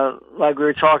 Like we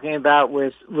were talking about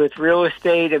with real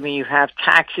estate. You have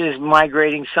taxes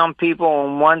migrating some people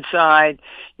on one side.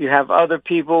 You have other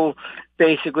people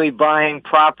basically buying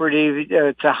property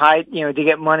to hide, to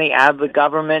get money out of the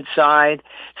government side.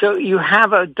 So you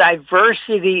have a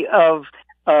diversity of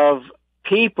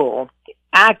people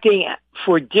acting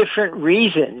for different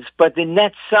reasons, but the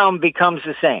net sum becomes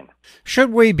the same.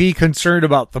 Should we be concerned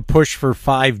about the push for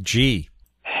 5G?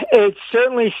 It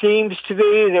certainly seems to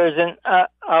be. There's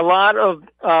a lot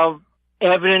of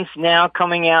evidence now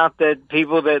coming out that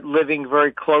people that living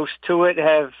very close to it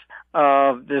have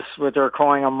this what they're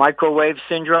calling a microwave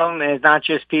syndrome, and it's not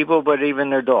just people, but even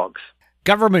their dogs.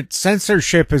 Government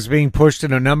censorship is being pushed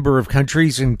in a number of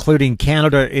countries, including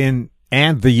Canada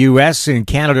and the U.S. In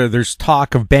Canada, there's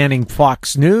talk of banning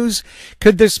Fox News.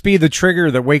 Could this be the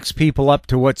trigger that wakes people up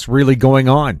to what's really going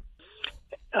on?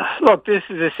 Look, this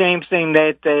is the same thing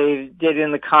that they did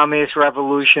in the communist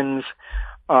revolutions.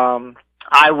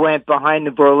 I went behind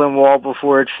the Berlin Wall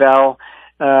before it fell,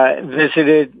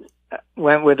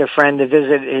 went with a friend to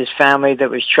visit his family that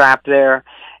was trapped there.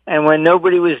 And when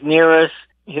nobody was near us,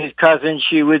 his cousin,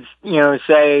 she would,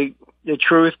 say the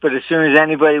truth, but as soon as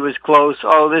anybody was close,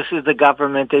 oh, this is the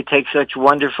government, they take such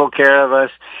wonderful care of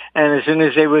us. And as soon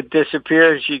as they would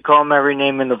disappear, she'd call them every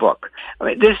name in the book.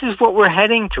 This is what we're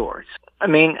heading towards.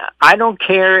 I don't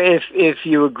care if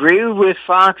you agree with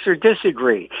Fox or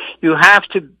disagree. You have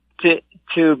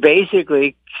to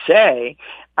basically say,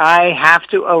 I have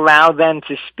to allow them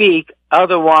to speak,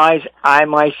 otherwise I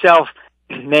myself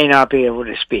may not be able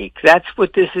to speak. That's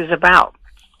what this is about.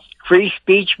 Free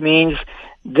speech means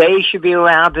they should be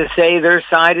allowed to say their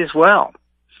side as well,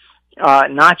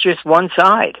 not just one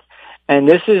side. And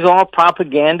this is all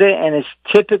propaganda, and it's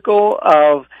typical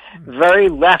of very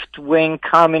left-wing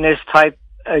communist-type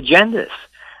agendas.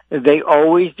 They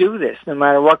always do this, no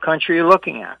matter what country you're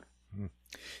looking at.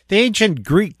 The ancient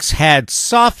Greeks had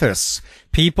sophists,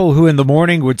 people who in the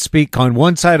morning would speak on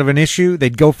one side of an issue,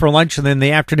 they'd go for lunch, and then in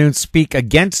the afternoon speak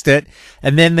against it,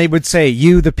 and then they would say,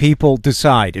 you, the people,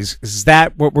 decide. Is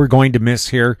that what we're going to miss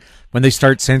here when they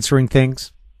start censoring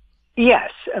things?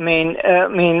 Yes.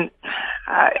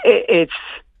 It's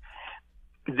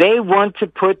they want to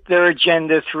put their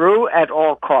agenda through at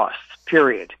all costs,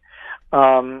 period.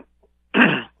 And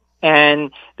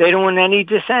they don't want any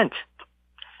dissent.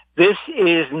 This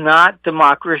is not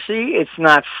democracy. It's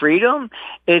not freedom.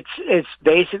 It's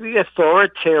basically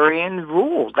authoritarian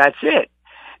rule. That's it.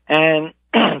 And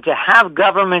to have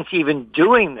governments even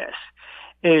doing this,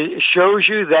 it shows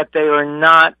you that they are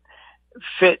not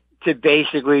fit to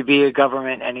basically be a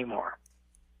government anymore.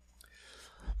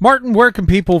 Martin, where can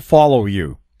people follow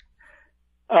you?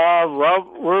 Well,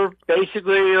 we're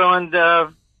basically on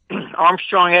the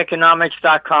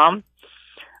ArmstrongEconomics.com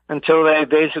until they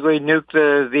basically nuke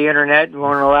the internet and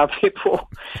won't allow people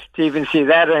to even see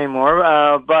that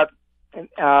anymore. But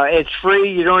it's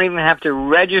free. You don't even have to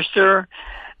register.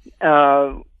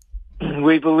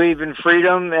 We believe in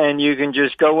freedom, and you can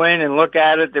just go in and look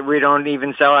at it. That we don't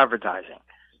even sell advertising.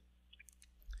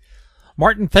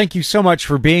 Martin, thank you so much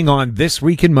for being on This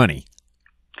Week in Money.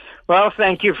 Well,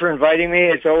 thank you for inviting me.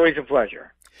 It's always a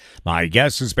pleasure. My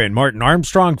guest has been Martin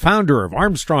Armstrong, founder of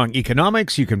Armstrong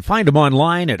Economics. You can find him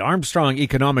online at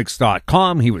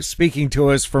armstrongeconomics.com. He was speaking to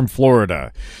us from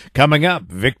Florida. Coming up,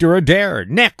 Victor Adair,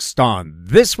 next on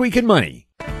This Week in Money.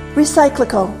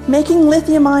 Recyclico, making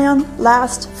lithium-ion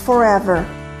last forever.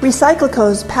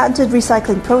 Recyclico's patented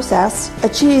recycling process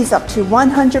achieves up to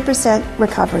 100%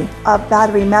 recovery of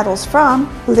battery metals from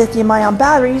lithium-ion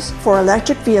batteries for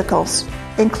electric vehicles,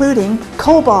 including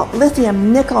cobalt,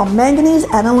 lithium, nickel, manganese,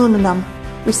 and aluminum.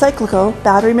 Recyclico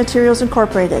Battery Materials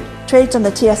Incorporated trades on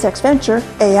the TSX Venture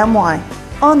AMY,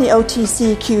 on the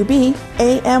OTCQB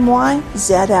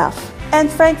AMYZF,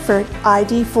 and Frankfurt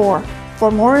ID4. For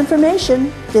more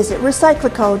information, visit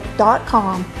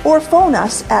recyclicode.com or phone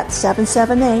us at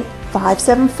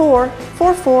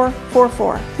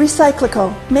 778-574-4444.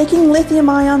 Recyclico, making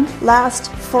lithium-ion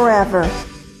last forever.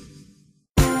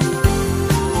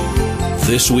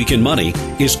 This Week in Money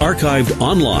is archived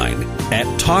online at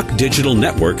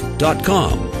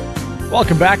talkdigitalnetwork.com.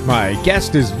 Welcome back. My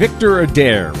guest is Victor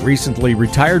Adair, recently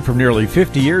retired from nearly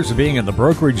 50 years of being in the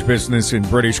brokerage business in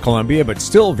British Columbia, but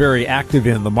still very active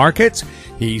in the markets.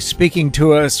 He's speaking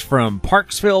to us from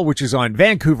Parksville, which is on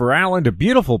Vancouver Island, a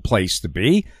beautiful place to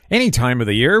be any time of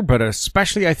the year, but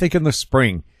especially, I think, in the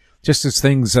spring, just as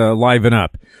things liven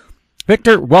up.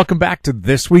 Victor, welcome back to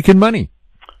This Week in Money.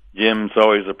 Jim, it's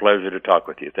always a pleasure to talk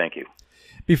with you. Thank you.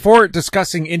 Before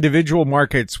discussing individual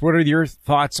markets, what are your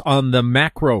thoughts on the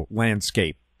macro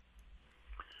landscape?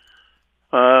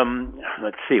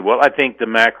 Let's see. Well, I think the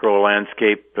macro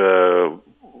landscape, the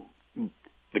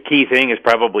key thing is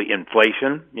probably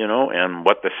inflation, and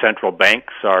what the central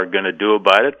banks are going to do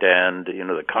about it, and,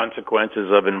 the consequences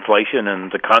of inflation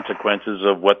and the consequences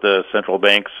of what the central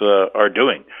banks are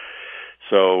doing.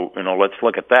 So, let's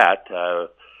look at that.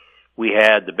 We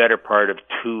had the better part of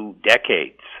 2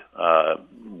 decades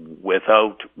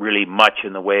without really much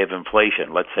in the way of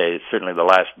inflation. Let's say certainly the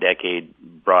last decade,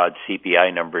 broad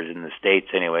CPI numbers in the States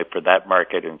anyway for that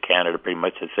market, and Canada pretty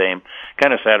much the same,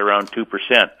 kind of sat around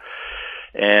 2%.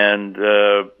 And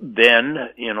then,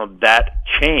 that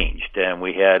changed, and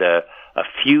we had a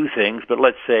few things, but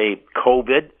let's say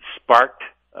COVID sparked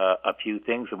a few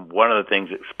things, and one of the things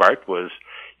it sparked was,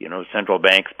 central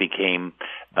banks became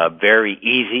very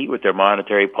easy with their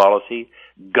monetary policy.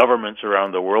 Governments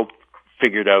around the world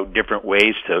figured out different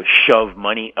ways to shove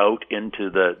money out into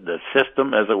the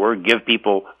system, as it were, give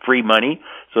people free money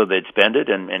so they'd spend it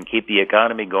and keep the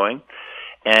economy going.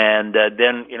 And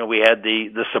then, we had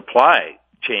the supply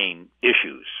chain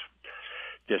issues,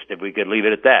 just if we could leave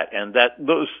it at that. And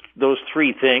those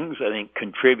 3 things, I think,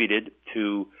 contributed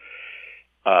to,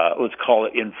 let's call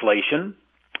it inflation.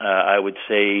 I would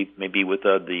say maybe with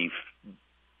the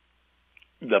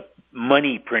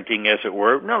money printing, as it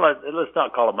were. No, let's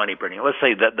not call it money printing. Let's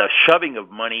say that the shoving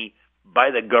of money by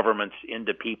the governments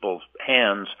into people's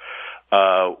hands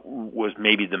was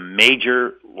maybe the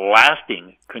major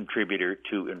lasting contributor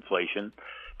to inflation.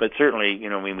 But certainly,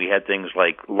 we had things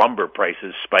like lumber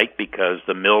prices spike because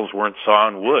the mills weren't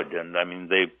sawing wood. And I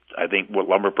think what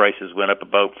lumber prices went up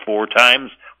about 4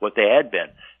 times what they had been.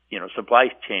 Supply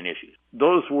chain issues.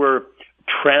 Those were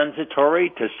transitory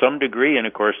to some degree, and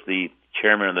of course the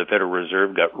chairman of the Federal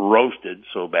Reserve got roasted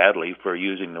so badly for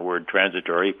using the word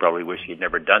transitory. Probably wish he'd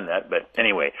never done that, but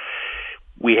anyway,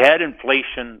 we had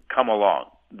inflation come along.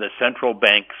 The central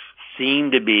banks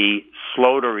seemed to be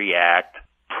slow to react,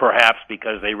 perhaps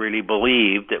because they really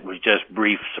believed it was just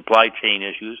brief supply chain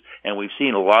issues, and we've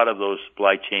seen a lot of those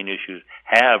supply chain issues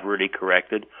have really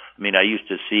corrected. I mean, I used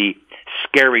to see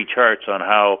scary charts on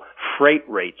how freight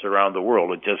rates around the world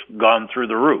had just gone through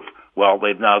the roof. Well,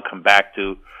 they've now come back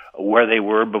to where they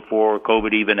were before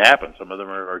COVID even happened. Some of them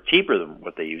are cheaper than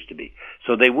what they used to be.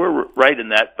 So they were right in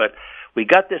that, but we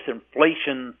got this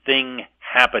inflation thing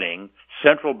happening.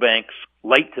 Central banks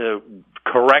like to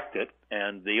correct it,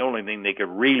 and the only thing they could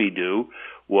really do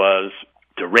was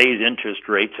to raise interest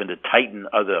rates and to tighten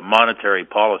other monetary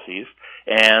policies.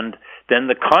 And then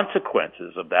the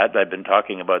consequences of that, I've been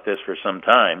talking about this for some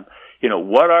time,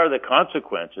 what are the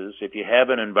consequences if you have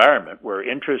an environment where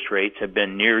interest rates have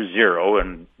been near zero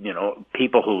and,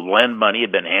 people who lend money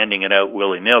have been handing it out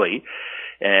willy-nilly,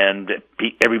 and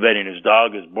everybody and his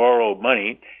dog has borrowed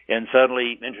money, and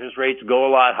suddenly interest rates go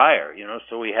a lot higher,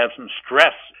 so we have some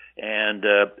stress. And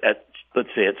let's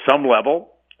say at some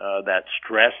level, that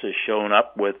stress is shown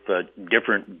up with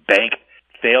different bank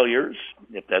failures,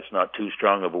 if that's not too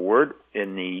strong of a word,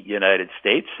 in the United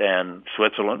States and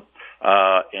Switzerland.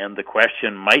 And the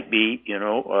question might be,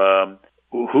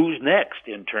 who's next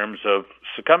in terms of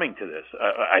succumbing to this?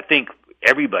 I think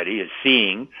everybody is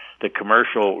seeing the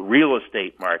commercial real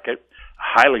estate market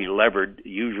highly levered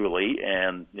usually,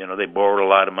 and they borrowed a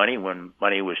lot of money when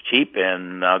money was cheap,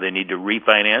 and now they need to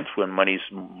refinance when money's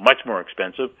much more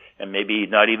expensive and maybe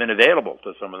not even available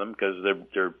to some of them because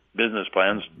their business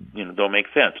plans don't make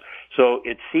sense. So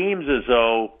it seems as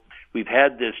though we've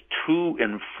had this to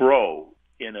and fro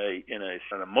in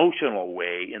an emotional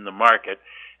way in the market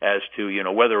as to,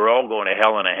 whether we're all going to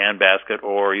hell in a handbasket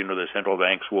or, the central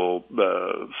banks will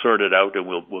sort it out and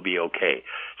we'll be okay.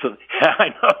 So I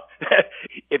know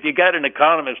if you got an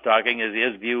economist talking,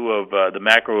 his view of the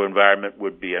macro environment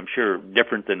would be, I'm sure,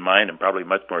 different than mine and probably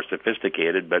much more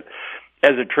sophisticated. But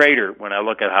as a trader, when I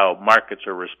look at how markets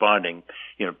are responding,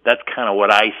 that's kind of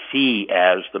what I see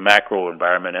as the macro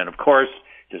environment. And of course,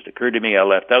 just occurred to me I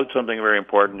left out something very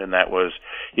important, and that was,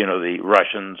 the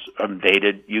Russians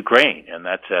invaded Ukraine, and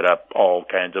that set up all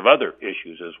kinds of other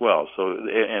issues as well. So,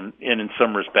 and in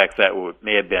some respects, that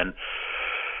may have been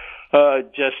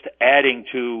just adding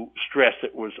to stress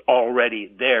that was already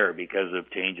there because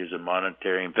of changes in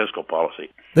monetary and fiscal policy.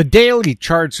 The daily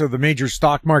charts of the major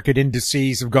stock market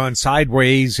indices have gone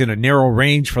sideways in a narrow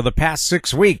range for the past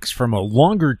 6 weeks. From a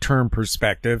longer-term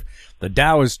perspective, the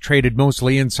Dow has traded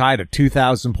mostly inside a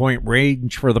 2,000-point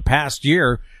range for the past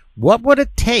year. What would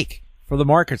it take for the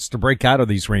markets to break out of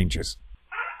these ranges?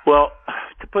 Well,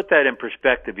 to put that in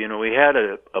perspective, we had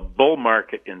a bull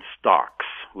market in stocks,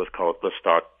 let's call it the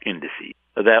stock indices,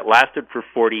 that lasted for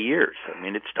 40 years. I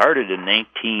mean, it started in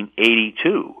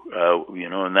 1982,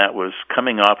 and that was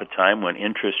coming off a time when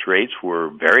interest rates were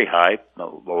very high. A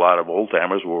lot of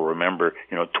old-timers will remember,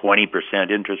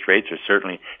 20% interest rates or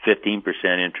certainly 15%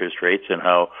 interest rates and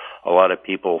how a lot of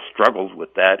people struggled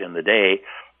with that in the day.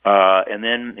 And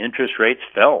then interest rates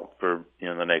fell for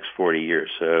the next 40 years.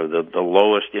 So the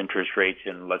lowest interest rates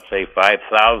in, let's say,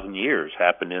 5,000 years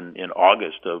happened in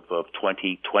August of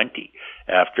 2020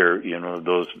 after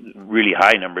those really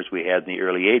high numbers we had in the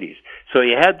early 80s. So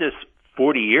you had this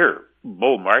 40-year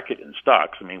bull market in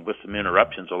stocks. I mean, with some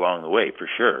interruptions along the way, for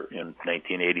sure. In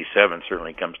 1987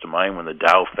 certainly comes to mind when the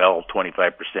Dow fell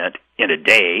 25% in a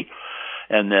day.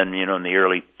 And then, in the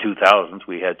early 2000s,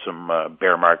 we had some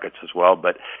bear markets as well.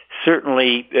 But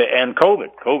certainly, and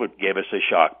COVID gave us a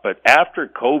shock. But after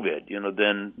COVID,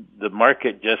 then the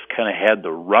market just kind of had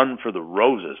the run for the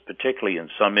roses, particularly in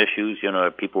some issues.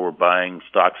 People were buying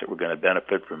stocks that were going to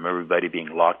benefit from everybody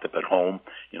being locked up at home.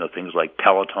 Things like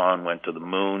Peloton went to the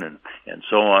moon and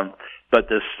so on. But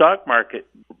the stock market,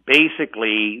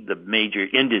 basically the major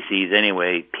indices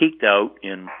anyway, peaked out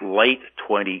in late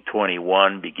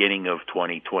 2021, beginning of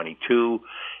 2022.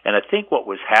 And I think what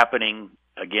was happening,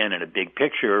 again, in a big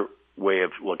picture way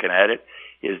of looking at it,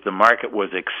 is the market was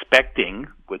expecting,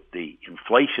 with the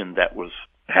inflation that was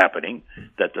happening,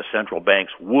 that the central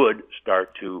banks would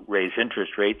start to raise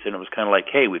interest rates, and it was kind of like,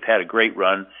 hey, we've had a great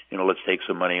run, let's take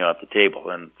some money off the table.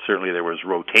 And certainly there was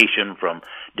rotation from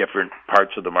different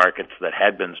parts of the markets that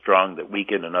had been strong that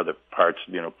weakened and other parts,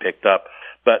 picked up.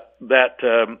 But that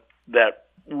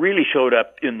really showed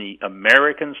up in the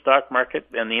American stock market,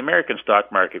 and the American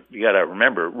stock market, you got to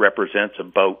remember, represents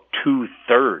about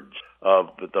 2/3 of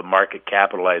the market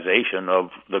capitalization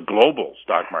of the global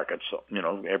stock market. So,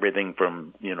 everything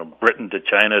from, Britain to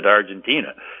China to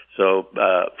Argentina. So,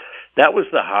 that was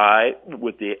the high,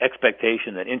 with the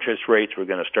expectation that interest rates were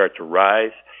going to start to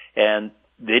rise, and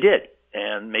they did,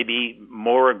 and maybe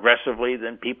more aggressively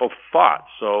than people thought.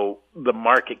 So the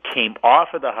market came off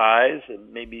of the highs,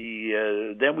 and maybe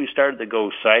then we started to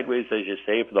go sideways, as you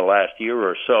say, for the last year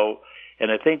or so. And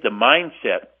I think the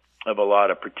mindset of a lot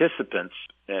of participants,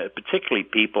 particularly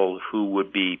people who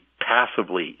would be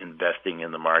passively investing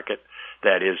in the market,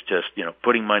 that is just,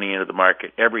 putting money into the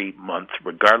market every month,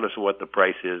 regardless of what the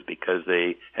price is, because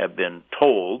they have been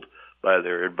told by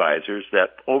their advisors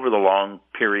that over the long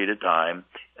period of time,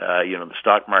 the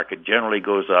stock market generally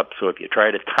goes up. So if you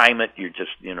try to time it, you're just,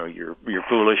 you're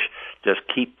foolish. Just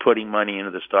keep putting money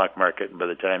into the stock market, and by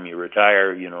the time you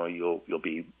retire, you'll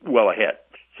be well ahead.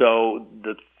 So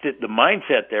the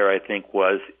mindset there, I think,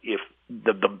 was if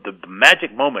the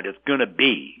magic moment is going to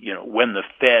be, when the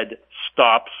Fed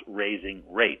stops raising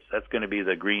rates. That's going to be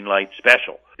the green light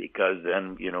special, because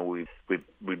then,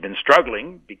 we've been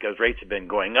struggling because rates have been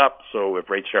going up. So if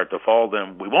rates start to fall,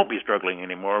 then we won't be struggling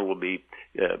anymore. We'll be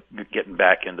getting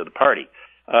back into the party.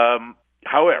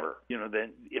 However, the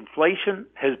inflation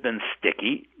has been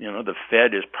sticky. The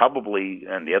Fed is probably,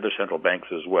 and the other central banks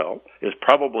as well, is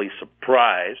probably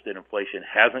surprised that inflation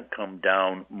hasn't come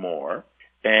down more.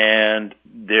 And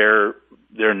they're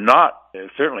not,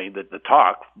 certainly the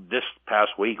talk this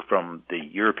past week from the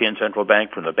European Central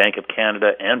Bank, from the Bank of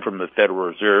Canada, and from the Federal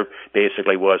Reserve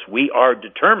basically was, we are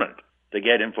determined to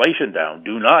get inflation down.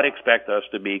 Do not expect us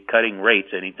to be cutting rates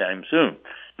anytime soon.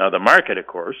 Now, the market, of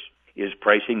course, is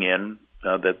pricing in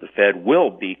that the Fed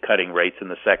will be cutting rates in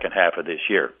the second half of this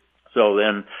year. So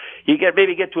then you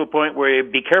maybe get to a point where you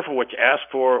be careful what you ask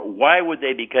for. Why would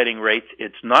they be cutting rates?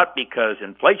 It's not because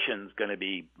inflation's going to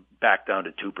be back down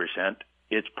to 2%.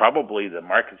 It's probably the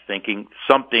market's thinking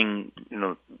something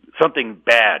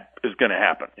bad is going to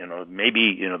happen.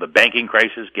 Maybe, the banking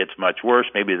crisis gets much worse.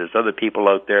 Maybe there's other people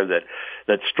out there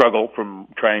that struggle from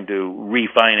trying to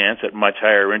refinance at much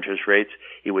higher interest rates.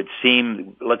 It would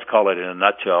seem, let's call it in a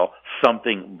nutshell,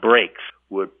 something breaks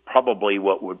what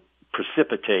would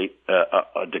precipitate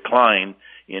a decline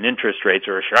in interest rates,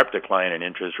 or a sharp decline in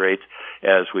interest rates,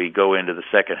 as we go into the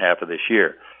second half of this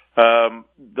year.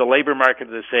 The labor market,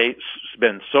 as I say, has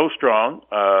been so strong,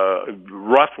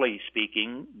 roughly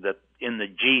speaking, that in the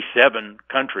G7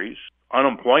 countries,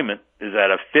 unemployment is at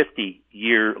a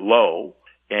 50-year low,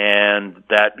 and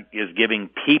that is giving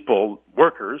people,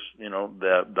 workers,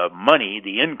 the money,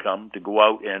 the income to go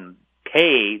out and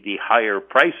pay the higher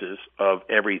prices of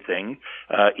everything,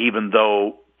 even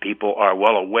though people are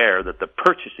well aware that the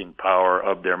purchasing power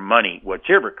of their money,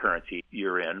 whichever currency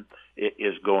you're in,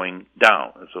 is going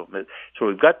down. So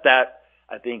we've got that,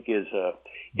 I think, is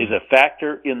a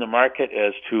factor in the market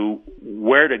as to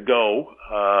where to go,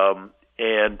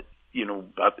 and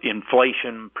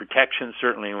inflation protection.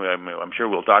 Certainly, I'm sure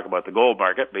we'll talk about the gold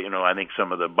market, but I think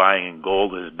some of the buying in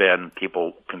gold has been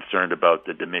people concerned about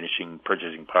the diminishing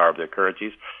purchasing power of their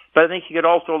currencies. But I think you could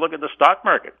also look at the stock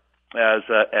market as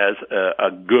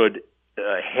a good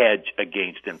hedge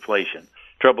against inflation.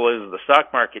 Trouble is, the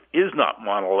stock market is not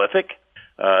monolithic.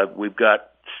 We've got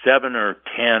 7 or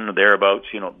 10 thereabouts,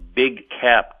 big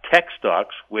cap tech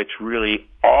stocks, which really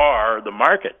are the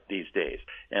market these days.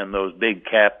 And those big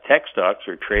cap tech stocks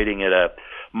are trading at a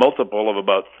multiple of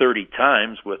about 30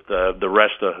 times, with the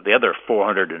rest of the other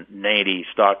 490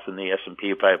 stocks in the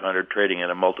S&P 500 trading at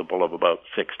a multiple of about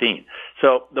 16.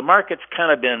 So the market's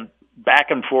kind of been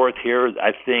back and forth here.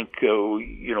 I think,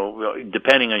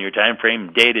 depending on your time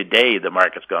frame, day to day, the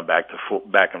market's gone back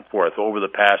and forth. Over the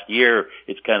past year,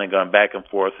 it's kind of gone back and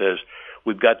forth as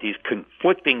we've got these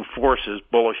conflicting forces,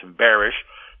 bullish and bearish,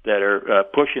 that are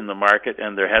pushing the market,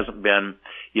 and there hasn't been,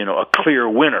 a clear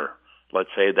winner, let's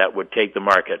say, that would take the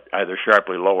market either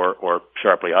sharply lower or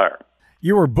sharply higher.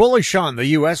 You were bullish on the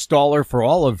U.S. dollar for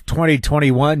all of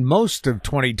 2021, most of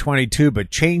 2022, but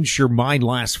changed your mind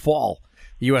last fall.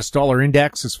 The U.S. dollar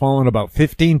index has fallen about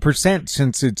 15%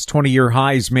 since its 20-year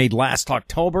highs made last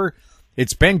October.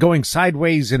 It's been going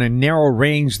sideways in a narrow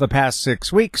range the past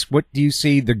 6 weeks. What do you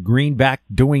see the greenback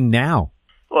doing now?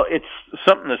 Well, it's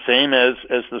something the same as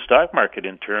the stock market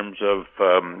in terms of,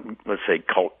 let's say,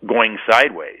 going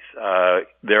sideways.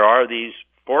 There are these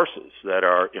forces that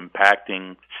are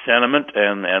impacting sentiment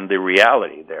and the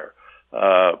reality there.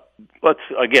 Let's,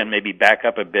 again, maybe back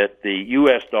up a bit. The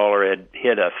U.S. dollar had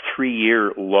hit a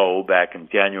 3-year low back in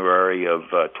January of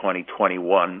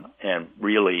 2021, and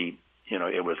really,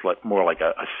 it was more like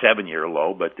a 7-year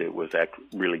low, but it was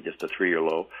really just a 3-year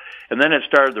low. And then it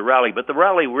started the rally, but the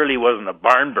rally really wasn't a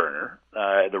barn burner.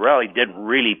 The rally didn't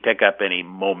really pick up any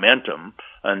momentum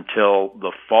until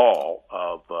the fall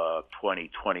of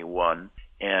 2021.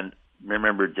 And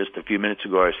remember, just a few minutes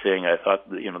ago, I was saying I thought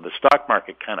the stock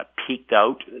market kind of peaked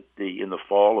out in the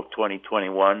fall of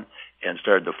 2021 and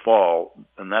started to fall,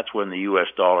 and that's when the U.S.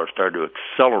 dollar started to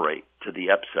accelerate to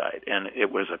the upside. And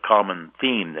it was a common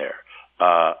theme there.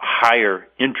 Higher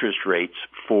interest rates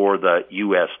for the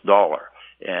U.S. dollar.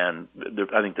 And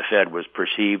I think the Fed was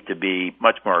perceived to be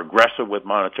much more aggressive with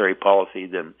monetary policy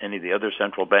than any of the other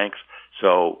central banks.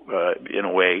 So, in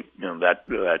a way, that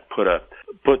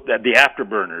put the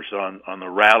afterburners on the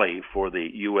rally for the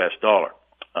U.S. dollar.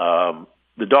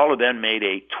 The dollar then made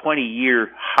a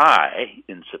 20-year high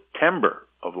in September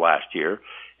of last year.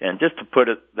 And just to put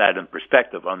that in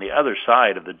perspective, on the other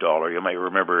side of the dollar, you might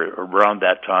remember around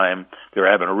that time they were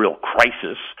having a real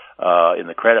crisis in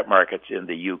the credit markets in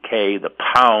the UK. The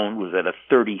pound was at a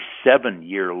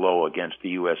 37-year low against the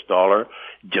U.S. dollar.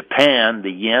 Japan,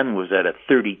 the yen, was at a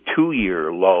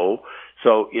 32-year low.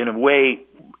 So in a way,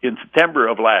 in September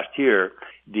of last year,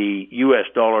 the U.S.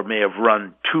 dollar may have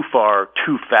run too far,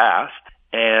 too fast.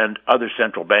 And other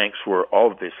central banks were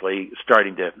obviously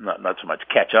starting to not so much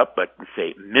catch up, but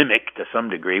say mimic to some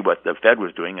degree what the Fed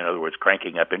was doing. In other words,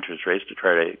 cranking up interest rates to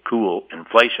try to cool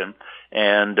inflation.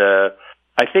 And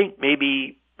I think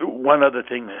maybe one other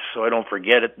thing, so I don't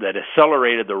forget it, that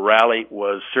accelerated the rally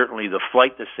was certainly the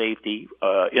flight to safety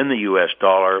in the U.S.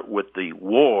 dollar with the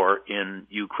war in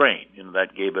Ukraine. That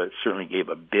certainly gave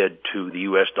a bid to the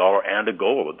U.S. dollar and a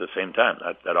gold at the same time.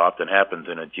 That often happens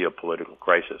in a geopolitical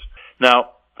crisis.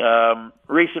 Now,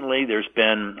 recently there's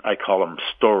been, I call them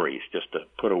stories, just to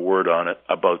put a word on it,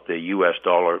 about the U.S.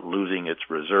 dollar losing its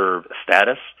reserve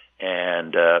status.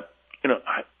 And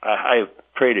I've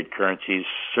traded currencies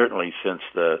certainly since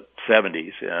the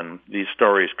 70s, and these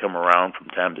stories come around from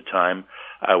time to time.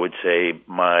 I would say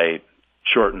my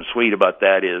short and sweet about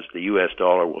that is the U.S.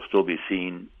 dollar will still be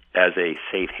seen as a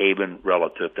safe haven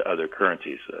relative to other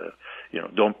currencies.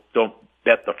 Don't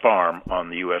bet the farm on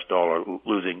the U.S. dollar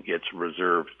losing its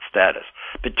reserve status,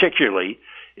 particularly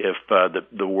if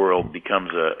the world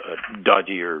becomes a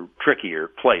dodgier, trickier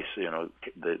place.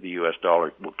 The U.S.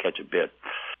 dollar will catch a bid.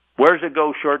 Where does it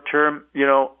go short term?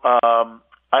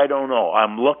 I don't know.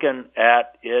 I'm looking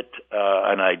at it,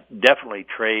 and I definitely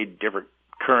trade different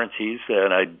currencies,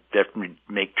 and I definitely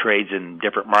make trades in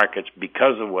different markets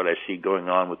because of what I see going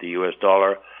on with the U.S.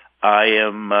 dollar. I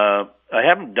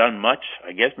haven't done much,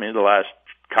 I guess maybe the last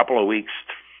couple of weeks,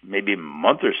 maybe a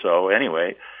month or so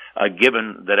anyway,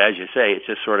 given that, as you say, it's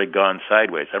just sort of gone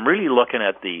sideways. I'm really looking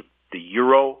at the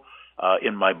euro.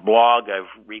 In my blog, I've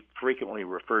frequently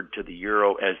referred to the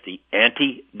euro as the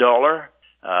anti-dollar.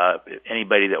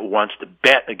 Anybody that wants to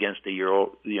bet against the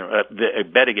euro,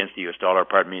 bet against the U.S. dollar,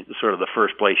 sort of the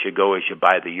first place you go is you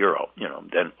buy the euro.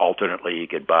 Then alternately you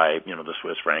could buy, the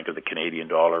Swiss franc or the Canadian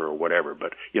dollar or whatever.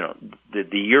 But,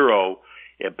 the euro,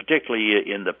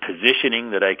 particularly in the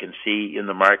positioning that I can see in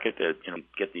the market,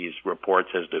 get these reports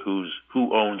as to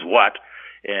who owns what,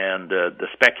 and the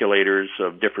speculators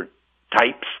of different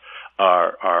types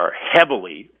are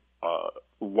heavily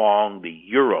long the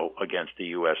euro against the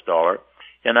U.S. dollar.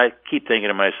 And I keep thinking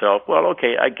to myself, well,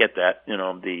 okay, I get that.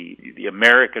 The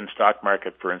American stock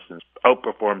market, for instance,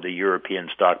 outperformed the European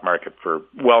stock market for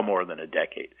well more than a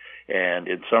decade. And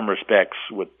in some respects,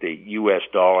 with the U.S.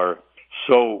 dollar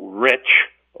so rich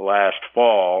last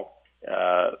fall,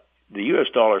 the U.S.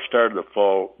 dollar started to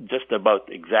fall just about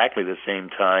exactly the same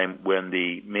time when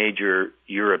the major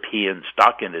European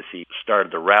stock indices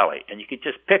started to rally. And you could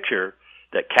just picture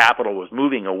that capital was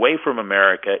moving away from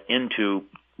America into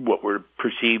what were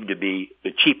perceived to be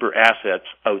the cheaper assets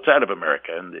outside of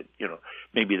America. And,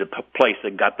 maybe the place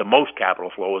that got the most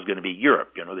capital flow was going to be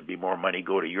Europe. There'd be more money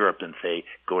go to Europe than, say,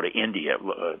 go to India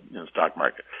in the stock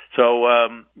market.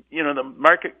 So, the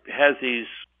market has these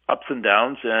ups and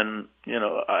downs, and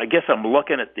I guess I'm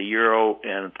looking at the euro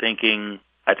and thinking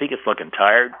I think it's looking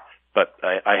tired, but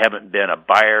I haven't been a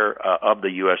buyer of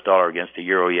the U.S. dollar against the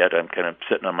euro yet. I'm kind of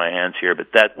sitting on my hands here, but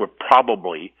that would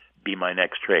probably be my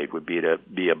next trade, would be to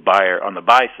be a buyer on the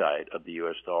buy side of the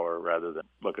U.S. dollar rather than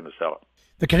looking to sell it.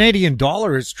 The Canadian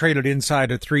dollar has traded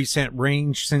inside a 3-cent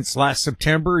range since last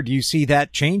September. Do you see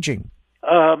that changing?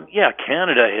 Yeah,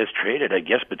 Canada has traded, I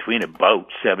guess, between about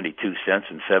 72 cents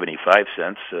and 75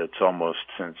 cents. It's almost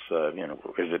since,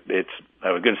 it's,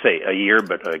 I was going to say a year,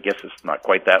 but I guess it's not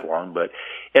quite that long,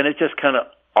 and it just kind of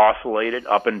oscillated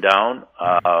up and down.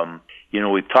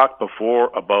 we've talked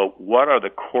before about what are the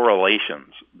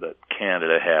correlations that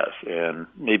Canada has, and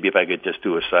maybe if I could just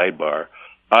do a sidebar.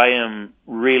 I am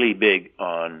really big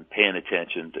on paying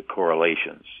attention to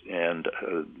correlations, and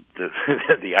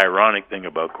the ironic thing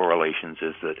about correlations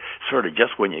is that sort of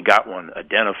just when you got one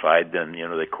identified, then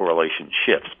the correlation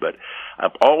shifts. But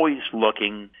I'm always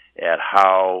looking at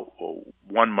how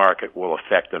one market will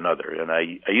affect another, and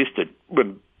I used to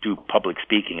do public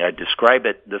speaking. I describe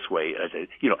it this way: as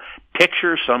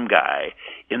picture some guy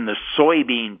in the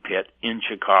soybean pit in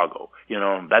Chicago.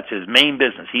 That's his main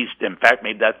business. In fact,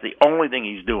 maybe that's the only thing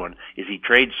he's doing is he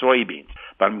trades soybeans.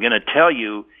 But I'm going to tell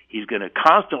you, he's going to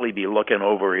constantly be looking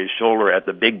over his shoulder at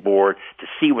the big board to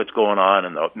see what's going on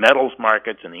in the metals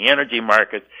markets, in the energy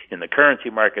markets, in the currency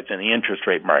markets, and the interest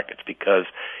rate markets, because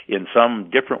in some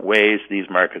different ways, these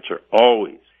markets are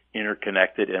always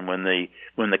interconnected, and when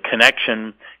the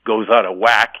connection goes out of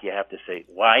whack, you have to say,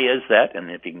 why is that?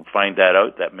 And if you can find that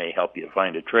out, that may help you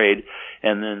find a trade.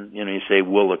 And then you say,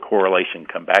 will the correlation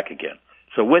come back again?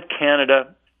 So with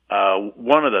Canada,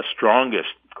 one of the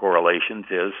strongest correlations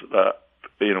is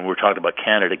we're talking about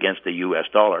Canada against the U.S.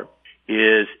 dollar,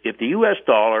 is if the U.S.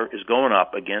 dollar is going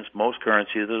up against most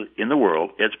currencies in the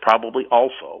world, it's probably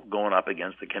also going up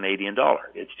against the Canadian dollar.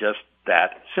 It's just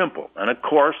that simple. And of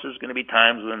course, there's going to be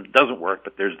times when it doesn't work,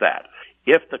 but there's that.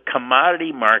 If the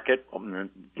commodity market,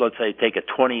 let's say take a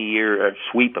 20-year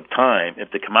sweep of time,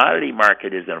 if the commodity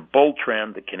market is in a bull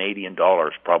trend, the Canadian dollar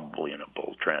is probably in a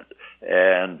bull trend.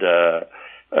 And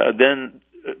then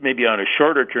maybe on a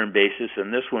shorter term basis,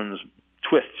 and this one's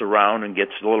twists around and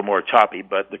gets a little more choppy,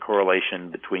 but the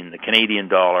correlation between the Canadian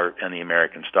dollar and the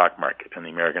American stock market. And the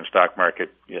American stock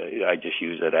market, I just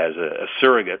use it as a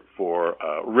surrogate for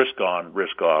risk-on,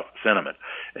 risk-off sentiment.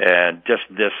 And just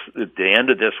at the end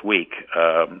of this week,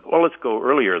 let's go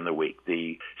earlier in the week,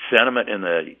 the sentiment in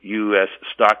the U.S.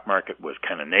 stock market was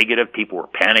kind of negative. People were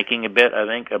panicking a bit, I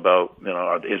think, about,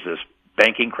 is this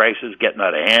banking crisis getting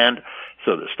out of hand?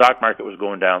 So the stock market was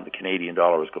going down, the Canadian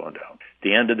dollar was going down. At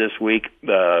the end of this week,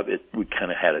 we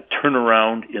kind of had a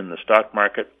turnaround in the stock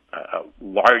market,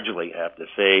 largely, I have to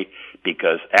say,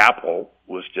 because Apple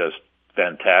was just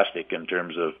fantastic in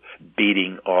terms of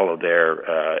beating all of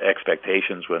their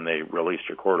expectations when they released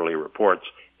their quarterly reports.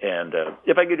 And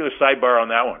if I could do a sidebar on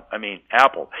that one,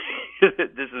 Apple, this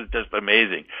is just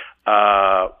amazing.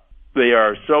 They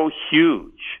are so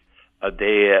huge.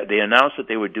 They announced that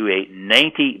they would do a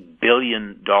 $90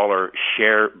 billion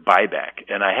share buyback.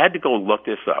 And I had to go look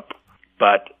this up.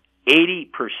 But 80%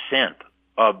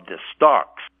 of the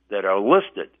stocks that are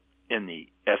listed in the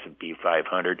S&P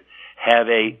 500 have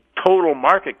a total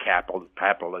market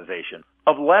capitalization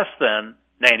of less than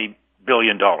 $90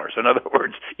 billion. In other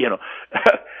words,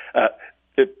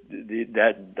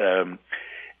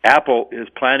 Apple is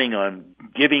planning on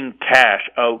giving cash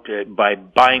out by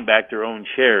buying back their own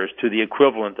shares to the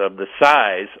equivalent of the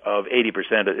size of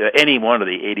 80% of any one of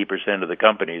the 80% of the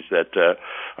companies that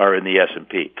are in the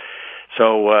S&P.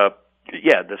 So,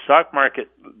 the stock market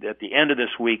at the end of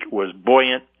this week was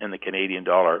buoyant, and the Canadian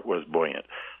dollar was buoyant.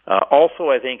 Also,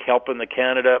 I think helping the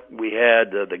Canada, we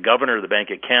had the governor of the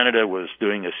Bank of Canada was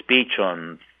doing a speech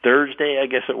on Thursday, I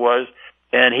guess it was.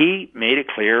 And he made it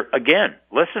clear again,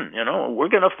 listen, we're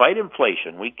going to fight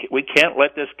inflation. We can't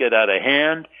let this get out of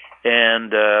hand,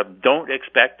 and don't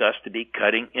expect us to be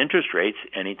cutting interest rates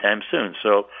anytime soon.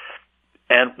 So,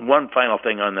 and one final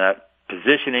thing on that,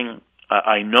 positioning,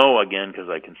 I know again, because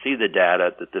I can see the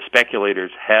data, that the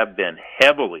speculators have been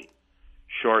heavily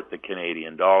short the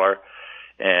Canadian dollar.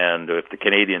 And if the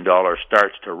Canadian dollar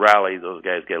starts to rally, those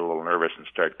guys get a little nervous and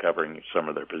start covering some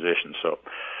of their positions. So,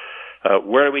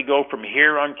 where do we go from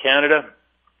here on Canada?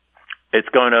 It's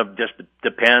going to just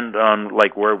depend on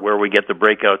where we get the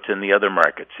breakouts in the other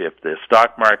markets. If the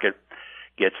stock market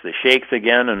gets the shakes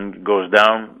again and goes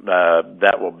down,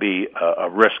 that will be a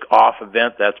risk-off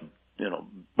event. That's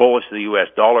bullish to the U.S.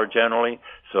 dollar generally.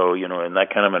 So in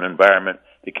that kind of an environment,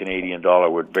 the Canadian dollar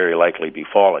would very likely be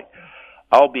falling.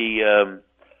 I'm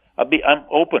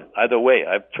open either way.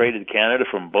 I've traded Canada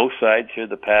from both sides here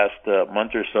the past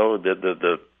month or so.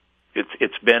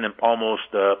 It's been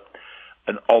almost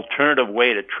an alternative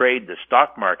way to trade the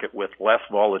stock market with less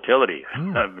volatility.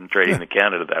 I've been trading the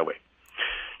Canada that way.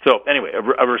 So anyway,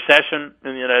 a recession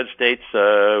in the United States,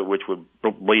 which would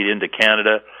bleed into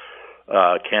Canada.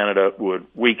 Canada would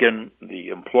weaken. The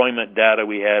employment data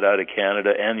we had out of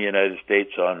Canada and the United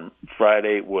States on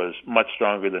Friday was much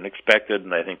stronger than expected,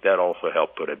 and I think that also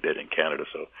helped put a bid in Canada.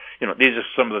 So, these are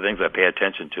some of the things I pay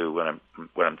attention to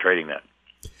when I'm trading that.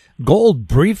 Gold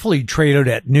briefly traded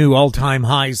at new all-time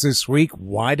highs this week.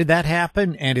 Why did that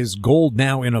happen? And is gold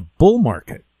now in a bull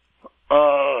market?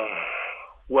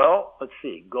 Well, let's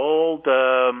see. Gold.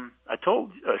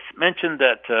 Mentioned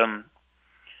that the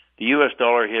U.S.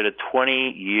 dollar hit a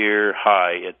 20-year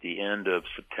high at the end of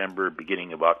September,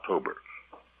 beginning of October,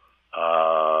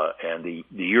 and the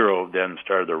euro then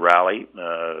started to rally.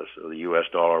 So the U.S.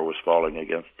 dollar was falling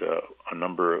against a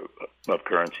number of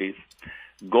currencies.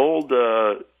 Gold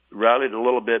rallied a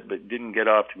little bit, but didn't get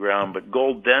off the ground. But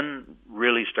gold then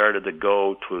really started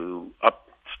to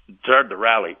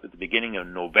rally at the beginning of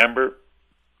November.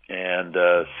 And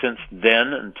since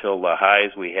then, until the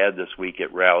highs we had this week,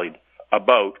 it rallied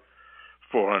about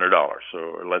 $400,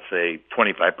 or let's say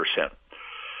 25%.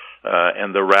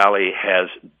 And the rally has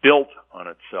built on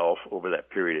itself over that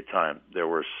period of time. There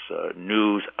was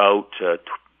news out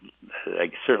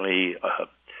certainly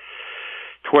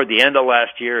toward the end of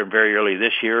last year and very early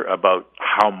this year about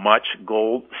how much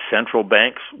gold central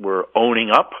banks were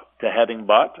owning up to having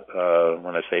bought.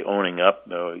 When I say owning up,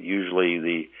 usually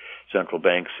the central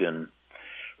banks in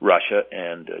Russia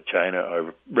and China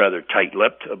are rather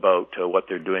tight-lipped about what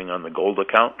they're doing on the gold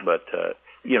account, but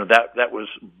that was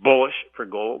bullish for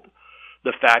gold.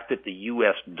 The fact that the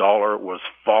U.S. dollar was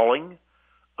falling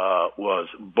was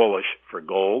bullish for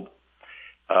gold.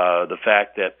 The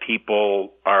fact that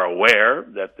people are aware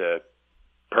that the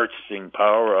purchasing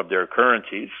power of their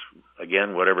currencies,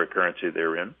 again, whatever currency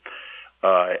they're in,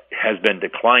 has been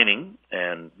declining,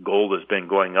 and gold has been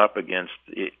going up against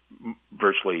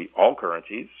virtually all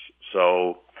currencies.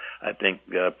 So I think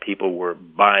people were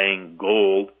buying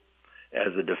gold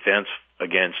as a defense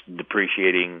against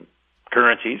depreciating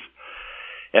currencies.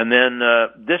 And then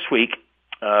this week,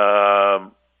 we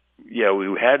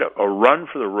had a run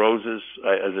for the roses.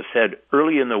 As I said,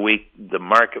 early in the week, the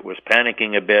market was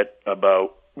panicking a bit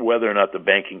about whether or not the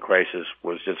banking crisis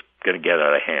was just going to get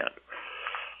out of hand.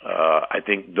 I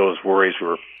think those worries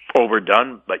were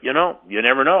overdone, but you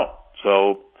never know.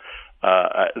 So,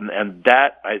 and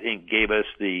that I think gave us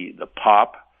the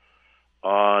pop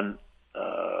on,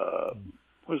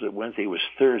 was it Wednesday? It was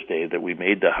Thursday that we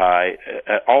made the high.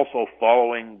 Also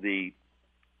following the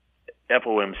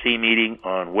FOMC meeting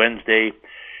on Wednesday,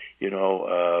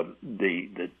 I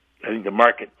think the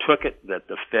market took it that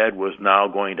the Fed was now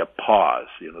going to pause.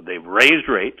 They've raised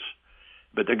rates,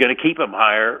 but they're going to keep them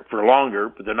higher for longer,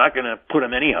 but they're not going to put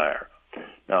them any higher.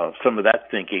 Now, some of that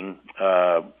thinking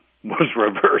was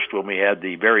reversed when we had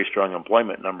the very strong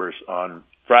employment numbers on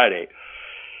Friday.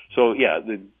 So,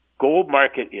 the gold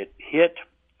market, it hit,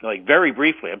 very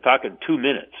briefly, I'm talking 2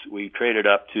 minutes, we traded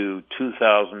up to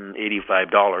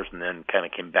 $2,085 and then kind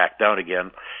of came back down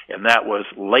again, and that was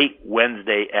late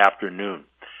Wednesday afternoon.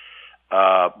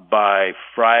 By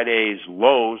Friday's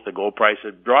lows, the gold price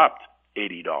had dropped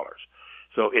 $80.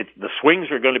 So the swings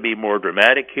are going to be more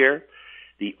dramatic here.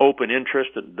 The open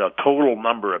interest, the total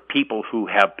number of people who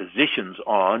have positions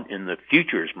on in the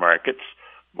futures markets,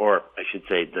 or I should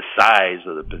say the size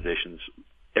of the positions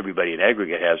everybody in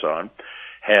aggregate has on,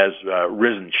 has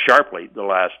risen sharply the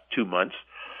last 2 months.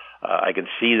 I can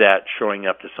see that showing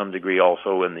up to some degree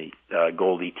also in the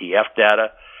gold ETF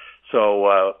data.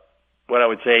 So what I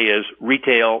would say is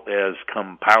retail has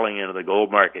come piling into the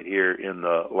gold market here in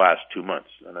the last 2 months.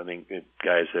 And I think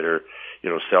guys that are,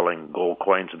 selling gold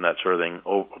coins and that sort of thing,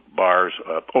 bars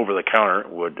over the counter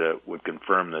would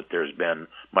confirm that there's been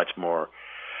much more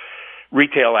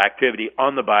retail activity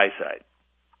on the buy side.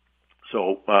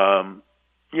 So,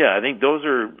 I think those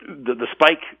are the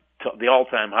spike to the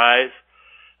all-time highs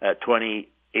at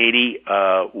 2080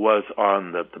 was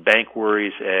on the bank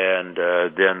worries, and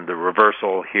then the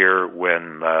reversal here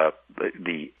when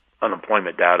the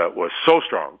unemployment data was so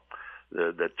strong.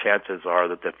 The chances are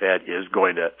that the Fed is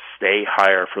going to stay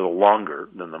higher for longer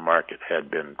than the market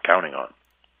had been counting on.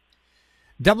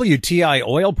 WTI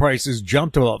oil prices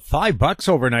jumped to about $5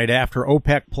 overnight after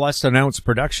OPEC Plus announced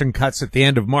production cuts at the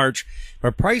end of March,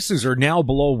 but prices are now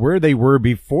below where they were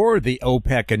before the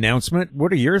OPEC announcement.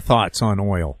 What are your thoughts on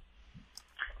oil?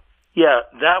 Yeah,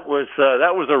 that was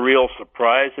a real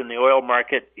surprise in the oil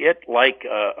market. It, like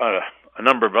a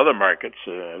number of other markets,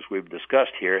 as we've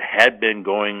discussed here, had been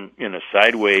going in a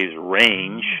sideways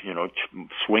range,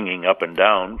 swinging up and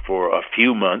down for a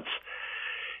few months,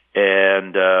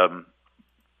 and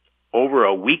over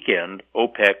a weekend,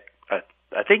 OPEC,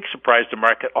 I think, surprised the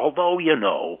market, although, you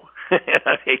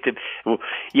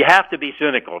have to be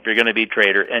cynical if you're going to be a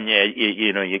trader, and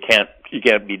you can't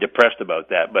be depressed about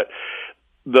that. But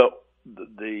the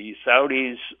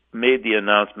Saudis made the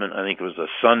announcement, I think it was a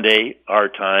Sunday, our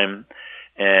time,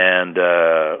 and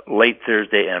late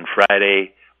Thursday and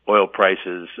Friday, oil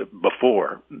prices,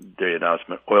 before the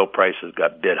announcement, oil prices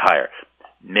got bid higher.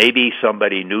 Maybe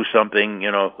somebody knew something,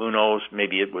 who knows?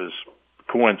 Maybe it was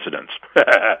coincidence.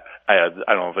 I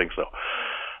don't think so.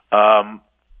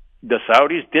 The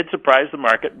Saudis did surprise the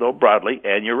market, though, broadly,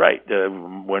 and you're right.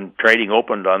 When trading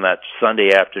opened on that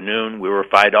Sunday afternoon, we were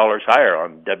 $5 higher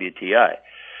on WTI,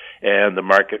 and the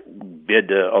market bid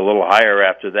a little higher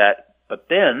after that. But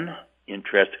then,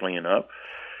 interestingly enough,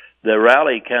 the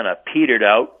rally kind of petered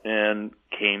out and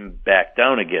came back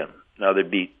down again. Now,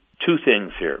 there'd be two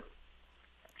things here.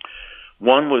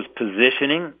 One was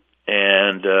positioning,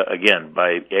 and again,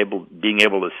 by being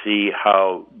able to see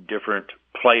how different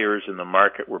players in the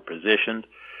market were positioned,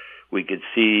 we could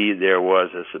see there was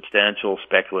a substantial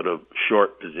speculative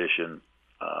short position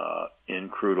in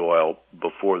crude oil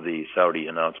before the Saudi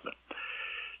announcement.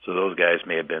 So those guys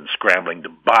may have been scrambling to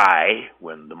buy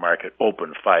when the market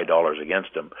opened $5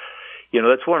 against them. You know,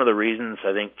 that's one of the reasons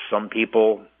I think some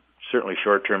people, certainly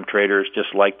short-term traders,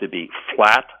 just like to be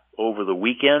flat over the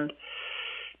weekend,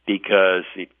 because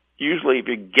usually if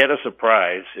you get a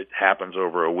surprise, it happens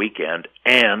over a weekend,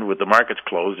 and with the markets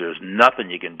closed, there's nothing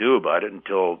you can do about it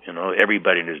until, you know,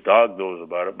 everybody and his dog knows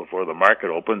about it before the market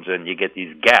opens, and you get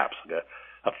these gaps.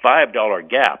 A $5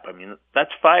 gap, I mean,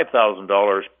 that's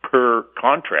 $5,000 per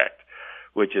contract,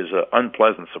 which is an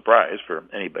unpleasant surprise for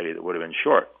anybody that would have been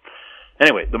short.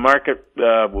 Anyway, the market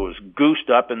was goosed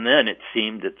up, and then it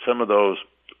seemed that some of those,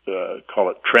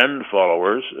 call it trend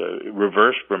followers,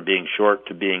 reversed from being short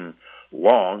to being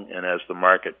long, and as the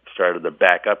market started to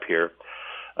back up here,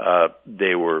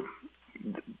 they were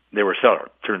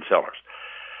turned sellers.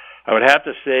 I would have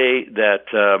to say that,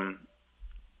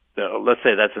 let's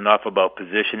say that's enough about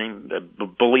positioning.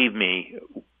 Believe me,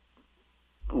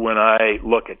 when I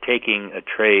look at taking a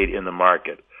trade in the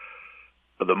market,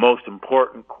 the most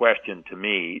important question to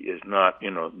me is not, you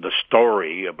know, the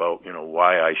story about, you know,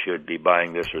 why I should be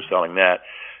buying this or selling that.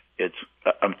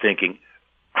 I'm thinking,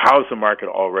 how's the market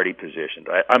already positioned?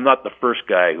 I'm not the first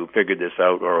guy who figured this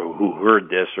out or who heard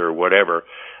this or whatever,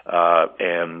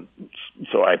 and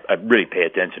so I really pay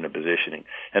attention to positioning.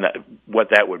 And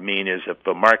what that would mean is if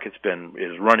the market's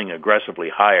is running aggressively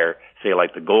higher, say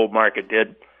like the gold market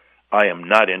did, I am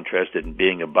not interested in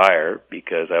being a buyer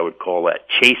because I would call that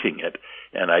chasing it.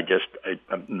 And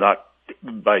I'm not,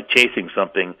 by chasing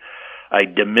something, I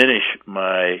diminish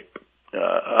my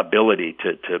ability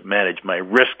to manage my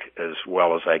risk as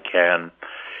well as I can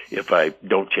if I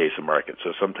don't chase a market.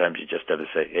 So sometimes you just have to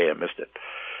say, hey, I missed it.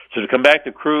 So to come back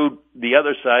to crude, the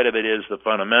other side of it is the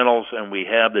fundamentals, and we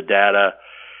have the data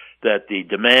that the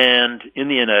demand in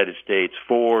the United States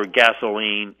for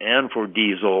gasoline and for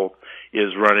diesel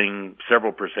is running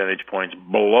several percentage points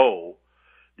below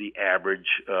the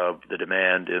average of the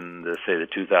demand in the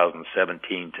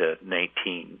 2017 to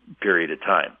 19 period of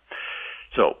time.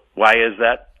 So why is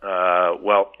that?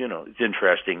 Well, you know, it's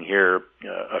interesting here.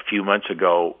 A few months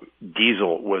ago,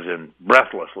 diesel was in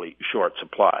breathlessly short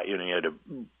supply. You know, you had to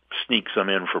sneak some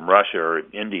in from Russia or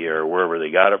India or wherever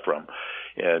they got it from.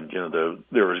 And, you know,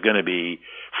 there was going to be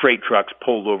freight trucks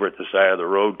pulled over at the side of the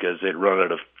road because they'd run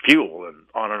out of fuel and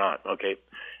on and on. Okay.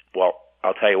 Well,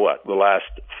 I'll tell you what, the last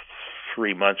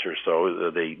 3 months or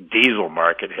so, the diesel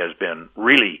market has been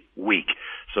really weak.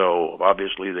 So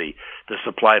obviously the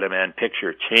supply-demand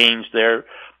picture changed there.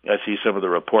 I see some of the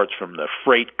reports from the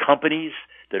freight companies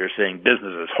that are saying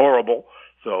business is horrible.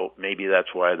 So maybe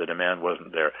that's why the demand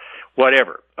wasn't there.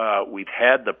 Whatever. We've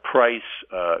had the price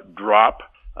drop.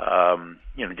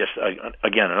 You know, just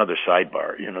again, another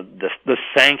sidebar. You know, the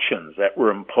sanctions that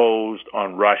were imposed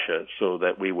on Russia so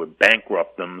that we would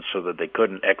bankrupt them so that they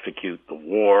couldn't execute the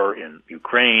war in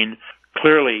Ukraine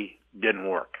clearly didn't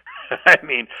work. I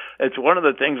mean, it's one of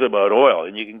the things about oil,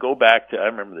 and you can go back to, I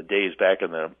remember the days back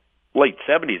in the late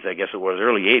 70s, I guess it was,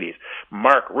 early 80s.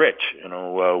 Mark Rich, you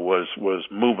know, was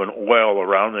moving oil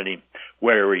around and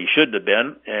where he should have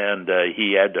been, and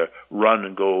he had to run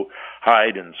and go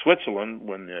hide in Switzerland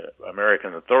when the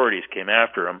American authorities came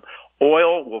after him.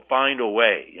 Oil will find a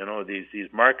way. You know, these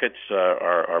markets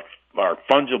are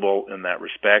fungible in that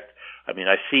respect. I mean,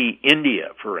 I see India,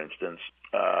 for instance,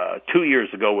 2 years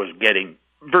ago was getting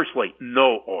virtually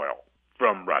no oil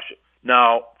from Russia.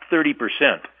 Now,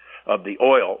 30% of the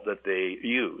oil that they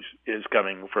use is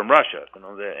coming from Russia, you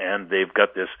know, and they've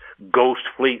got this ghost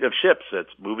fleet of ships that's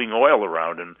moving oil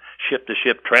around and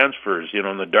ship-to-ship transfers, you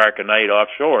know, in the dark of night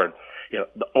offshore. And, you know,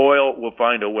 the oil will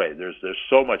find a way. There's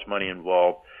so much money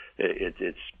involved.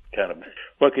 It's kind of,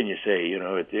 what can you say? You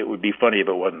know, it would be funny if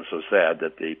it wasn't so sad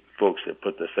that the folks that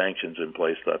put the sanctions in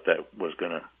place thought that was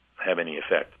going to have any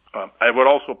effect. I would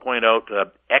also point out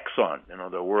Exxon, you know,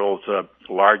 the world's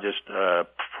largest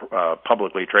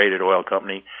publicly traded oil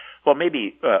company. Well,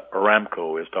 maybe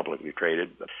Aramco is publicly traded.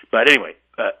 But anyway,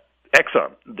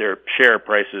 Exxon, their share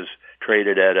prices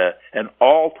traded at an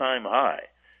all-time high.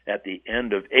 at the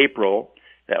end of April.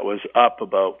 That was up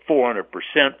about 400%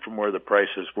 from where the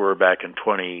prices were back in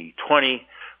 2020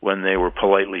 when they were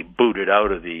politely booted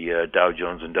out of the Dow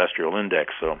Jones Industrial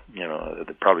Index. So,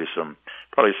 probably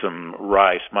some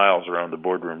wry smiles around the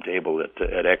boardroom table at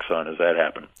Exxon as that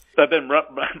happened. I've been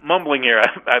mumbling here.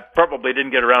 I probably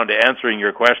didn't get around to answering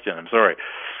your question. I'm sorry.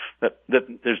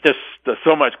 There's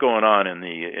so much going on in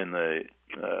the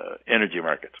energy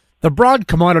markets. The broad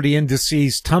commodity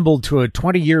indices tumbled to a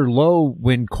 20-year low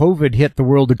when COVID hit the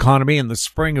world economy in the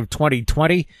spring of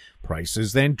 2020.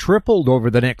 Prices then tripled over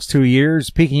the next 2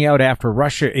 years, peaking out after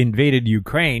Russia invaded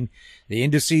Ukraine. The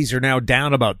indices are now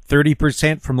down about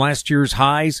 30% from last year's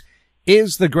highs.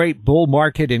 Is the great bull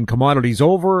market in commodities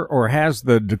over, or has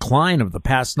the decline of the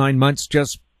past 9 months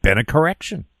just been a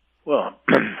correction? Well,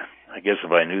 I guess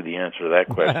if I knew the answer to that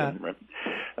question.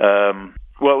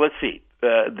 Well, let's see.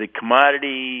 The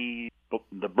commodity,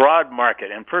 the broad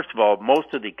market, and first of all,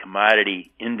 most of the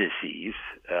commodity indices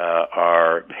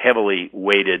are heavily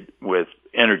weighted with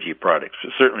energy products. So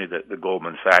certainly the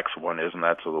Goldman Sachs one is, and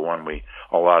that's the one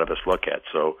a lot of us look at.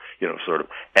 So, sort of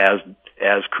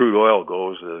as crude oil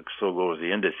goes, so goes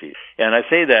the indices. And I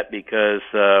say that because,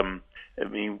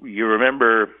 you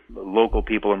remember, local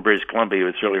people in British Columbia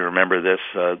would certainly remember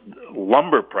this,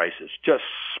 lumber prices just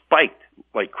spiked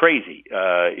like crazy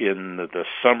in the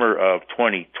summer of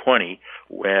 2020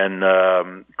 when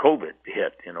COVID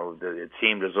hit. It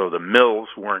seemed as though the mills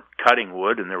weren't cutting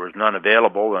wood and there was none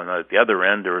available, and at the other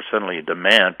end there was suddenly a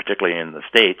demand, particularly in the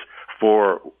States,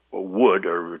 for wood,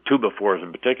 or 2x4s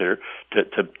in particular,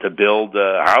 to build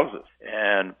houses.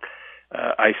 And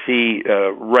I see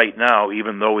right now,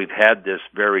 even though we've had this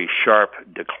very sharp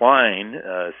decline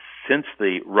since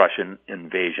the Russian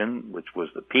invasion, which was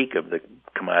the peak of the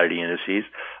commodity indices,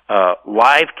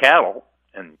 live cattle,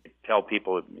 and tell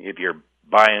people if you're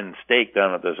buying steak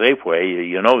down at the Safeway,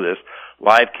 you know this,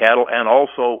 live cattle and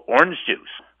also orange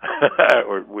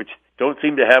juice, which don't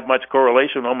seem to have much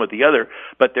correlation one with the other,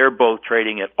 but they're both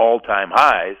trading at all-time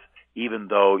highs, even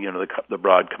though, the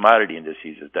broad commodity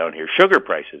indices is down here. Sugar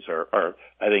prices are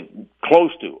I think,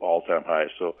 close to all-time highs.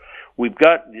 So we've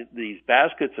got these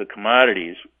baskets of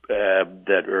commodities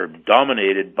that are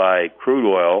dominated by crude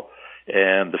oil,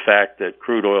 and the fact that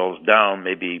crude oil is down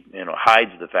maybe,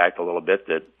 hides the fact a little bit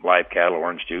that live cattle,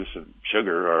 orange juice, and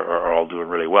sugar are all doing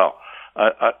really well.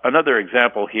 Another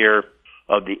example here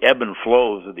of the ebb and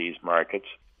flows of these markets,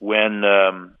 when,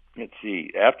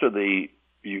 after the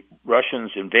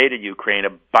Russians invaded Ukraine,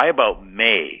 by about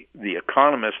May, The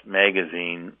Economist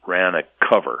magazine ran a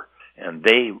cover, and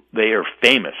they are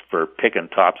famous for picking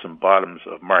tops and bottoms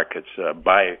of markets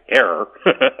by error.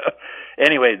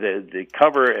 Anyway, the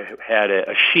cover had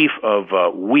a sheaf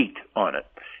of wheat on it,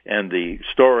 and the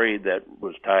story that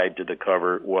was tied to the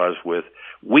cover was with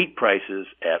wheat prices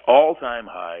at all-time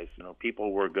highs.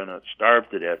 People were going to starve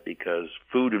to death because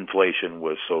food inflation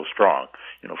was so strong.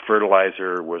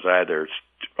 Fertilizer was either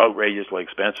outrageously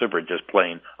expensive or just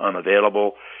plain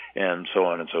unavailable, and so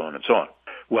on and so on and so on.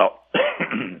 Well,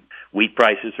 wheat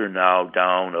prices are now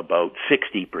down about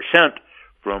 60%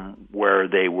 from where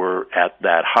they were at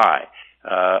that high.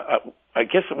 I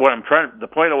guess the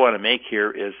point I want to make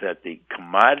here is that the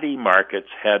commodity markets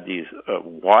have these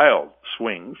wild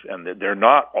swings, and that they're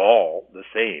not all the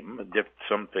same.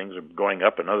 Some things are going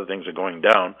up and other things are going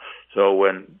down. So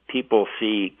when people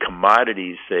see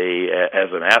commodities, say,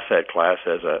 as an asset class,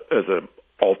 as an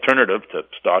alternative to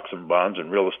stocks and bonds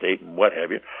and real estate and what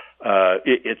have you,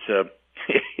 it's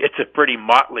a pretty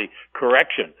motley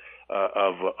correction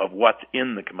of what's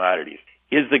in the commodities.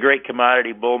 Is the great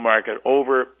commodity bull market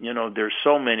over? There's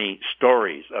so many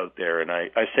stories out there, and I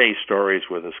say stories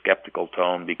with a skeptical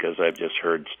tone because I've just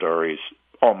heard stories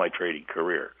all my trading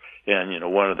career. And,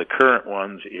 one of the current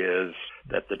ones is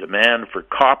that the demand for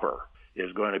copper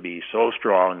is going to be so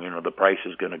strong, the price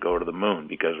is going to go to the moon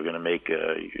because we're going to make,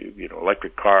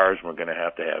 electric cars, and we're going to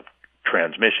have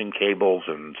transmission cables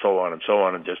and so on and so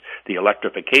on, and just the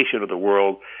electrification of the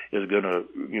world is going to,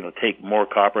 take more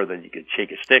copper than you could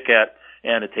shake a stick at.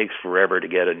 And it takes forever to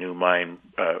get a new mine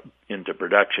into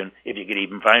production, if you could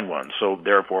even find one. So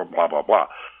therefore, blah, blah, blah.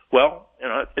 Well,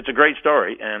 it's a great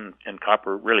story, and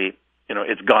copper really,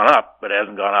 it's gone up, but it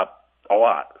hasn't gone up a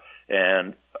lot.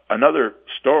 And another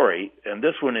story, and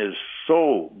this one is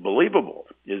so believable,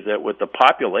 is that with the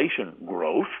population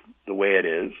growth the way it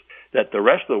is, that the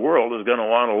rest of the world is going to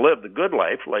want to live the good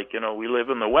life like, we live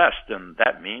in the West, and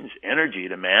that means energy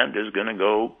demand is going to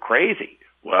go crazy.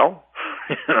 Well,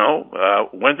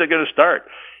 When's it going to start?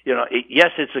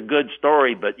 Yes, it's a good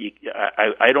story, but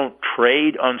I don't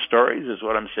trade on stories is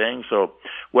what I'm saying. So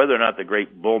whether or not the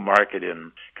great bull market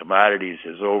in commodities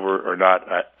is over or not,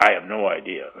 I have no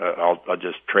idea. I'll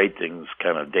just trade things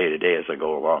kind of day to day as I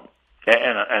go along,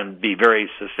 and be very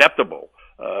skeptical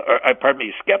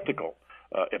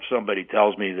if somebody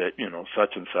tells me that,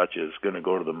 such and such is going to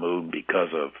go to the moon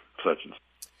because of such and such.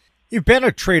 You've been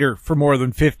a trader for more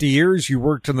than 50 years. You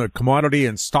worked in the commodity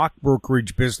and stock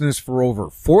brokerage business for over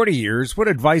 40 years. What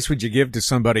advice would you give to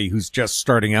somebody who's just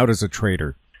starting out as a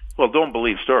trader? Well, don't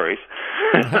believe stories.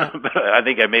 I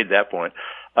think I made that point.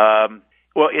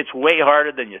 Well, it's way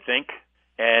harder than you think,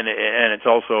 and it's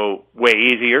also way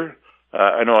easier.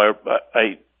 I know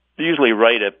I usually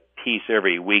write a piece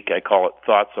every week. I call it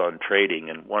Thoughts on Trading,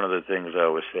 and one of the things I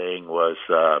was saying was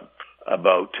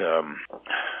about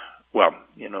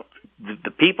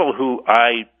the people who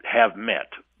I have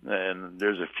met, and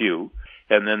there's a few,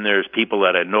 and then there's people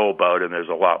that I know about, and there's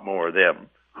a lot more of them,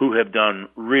 who have done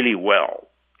really well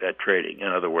at trading. In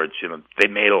other words, they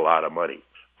made a lot of money,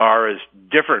 are as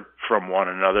different from one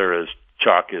another as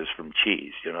chalk is from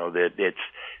cheese. That it's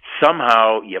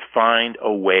somehow you find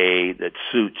a way that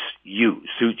suits you,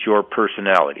 suits your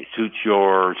personality, suits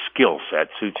your skill set,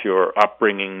 suits your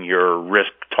upbringing, your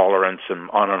risk tolerance, and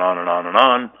on and on and on and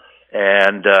on.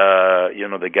 And,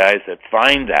 the guys that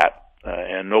find that,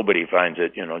 and nobody finds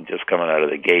it, just coming out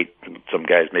of the gate. Some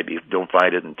guys maybe don't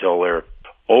find it until they're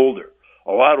older,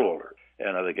 a lot older.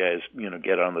 And other guys,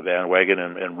 get on the bandwagon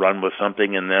and run with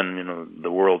something, and then, the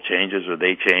world changes or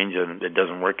they change and it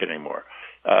doesn't work anymore.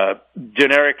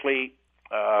 Generically,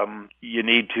 you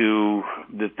need to,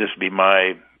 this would be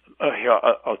my,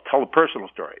 I'll tell a personal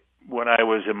story. When I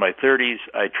was in my 30s,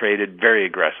 I traded very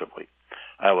aggressively.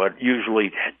 I would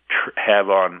usually have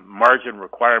on margin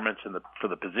requirements for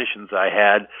the positions I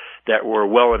had that were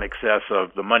well in excess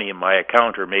of the money in my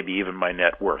account or maybe even my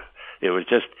net worth. It was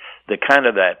just the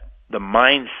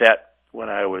mindset when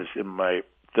I was in my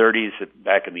 30s,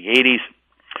 back in the 80s,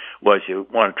 was you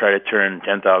want to try to turn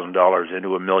 $10,000 into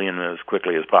 $1 million as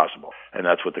quickly as possible. And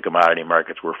that's what the commodity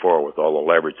markets were for, with all the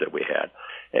leverage that we had.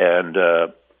 And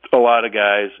a lot of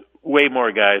guys, way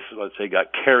more guys, let's say,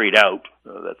 got carried out.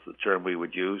 That's the term we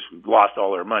would use. Lost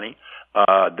all their money,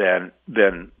 than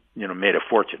made a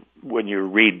fortune. When you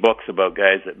read books about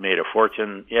guys that made a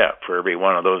fortune, for every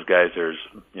one of those guys, there's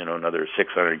another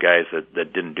 600 guys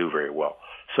that didn't do very well.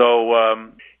 So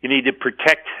you need to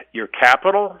protect your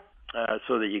capital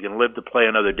so that you can live to play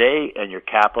another day. And your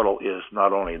capital is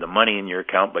not only the money in your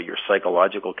account, but your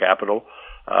psychological capital.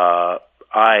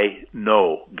 I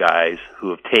know guys who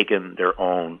have taken their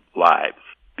own lives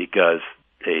because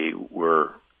they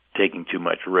were taking too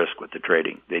much risk with the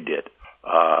trading they did.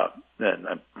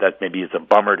 And that maybe is a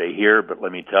bummer to hear, but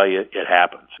let me tell you, it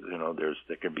happens.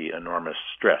 There can be enormous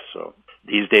stress. So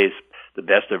these days, the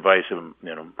best advice of,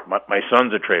 my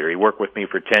son's a trader. He worked with me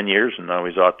for 10 years, and now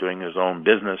he's off doing his own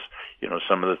business.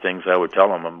 Some of the things I would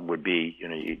tell him would be,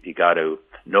 you got to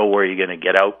know where you're going to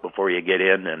get out before you get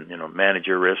in, and manage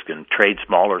your risk and trade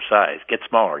smaller size. Get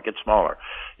smaller.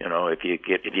 If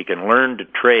you can learn to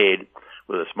trade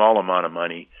with a small amount of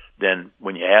money, then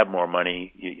when you have more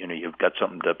money, you've got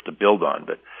something to build on.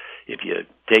 But if you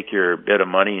take your bit of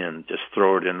money and just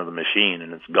throw it into the machine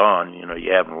and it's gone,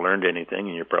 you haven't learned anything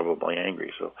and you're probably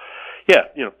angry. So,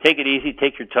 take it easy,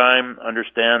 take your time,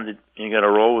 understand that you got to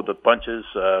roll with the punches.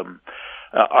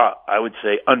 I would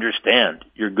say understand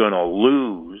you're going to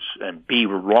lose and be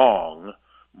wrong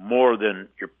more than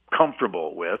you're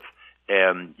comfortable with,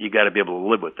 and you got to be able to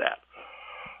live with that.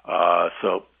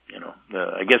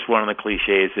 I guess one of the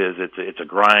cliches is it's a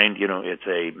grind, it's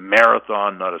a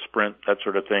marathon, not a sprint, that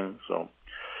sort of thing. So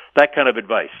that kind of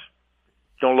advice.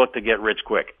 Don't look to get rich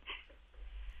quick.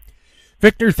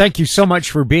 Victor, thank you so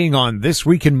much for being on This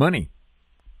Week in Money.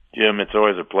 Jim, it's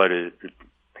always a pleasure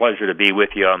to be with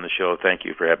you on the show. Thank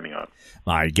you for having me on.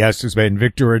 My guest has been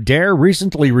Victor Adair,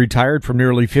 recently retired from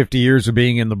nearly 50 years of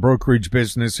being in the brokerage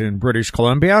business in British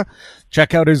Columbia.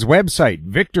 Check out his website,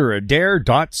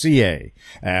 victoradair.ca.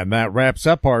 And that wraps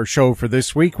up our show for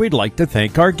this week. We'd like to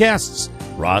thank our guests,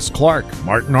 Ross Clark,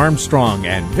 Martin Armstrong,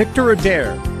 and Victor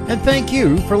Adair. And thank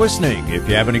you for listening. If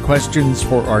you have any questions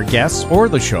for our guests or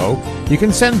the show, you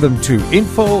can send them to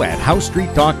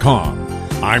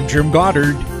info@howstreet.com. I'm Jim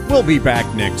Goddard. We'll be back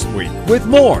next week with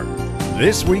more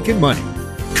This Week in Money.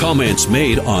 Comments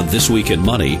made on This Week in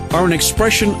Money are an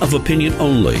expression of opinion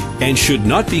only and should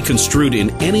not be construed in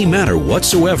any manner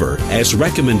whatsoever as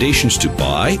recommendations to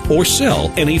buy or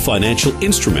sell any financial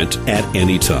instrument at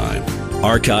any time.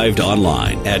 Archived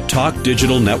online at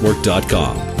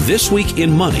talkdigitalnetwork.com. This Week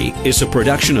in Money is a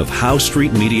production of Howe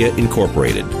Street Media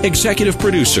Incorporated. Executive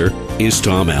producer is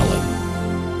Tom Allen.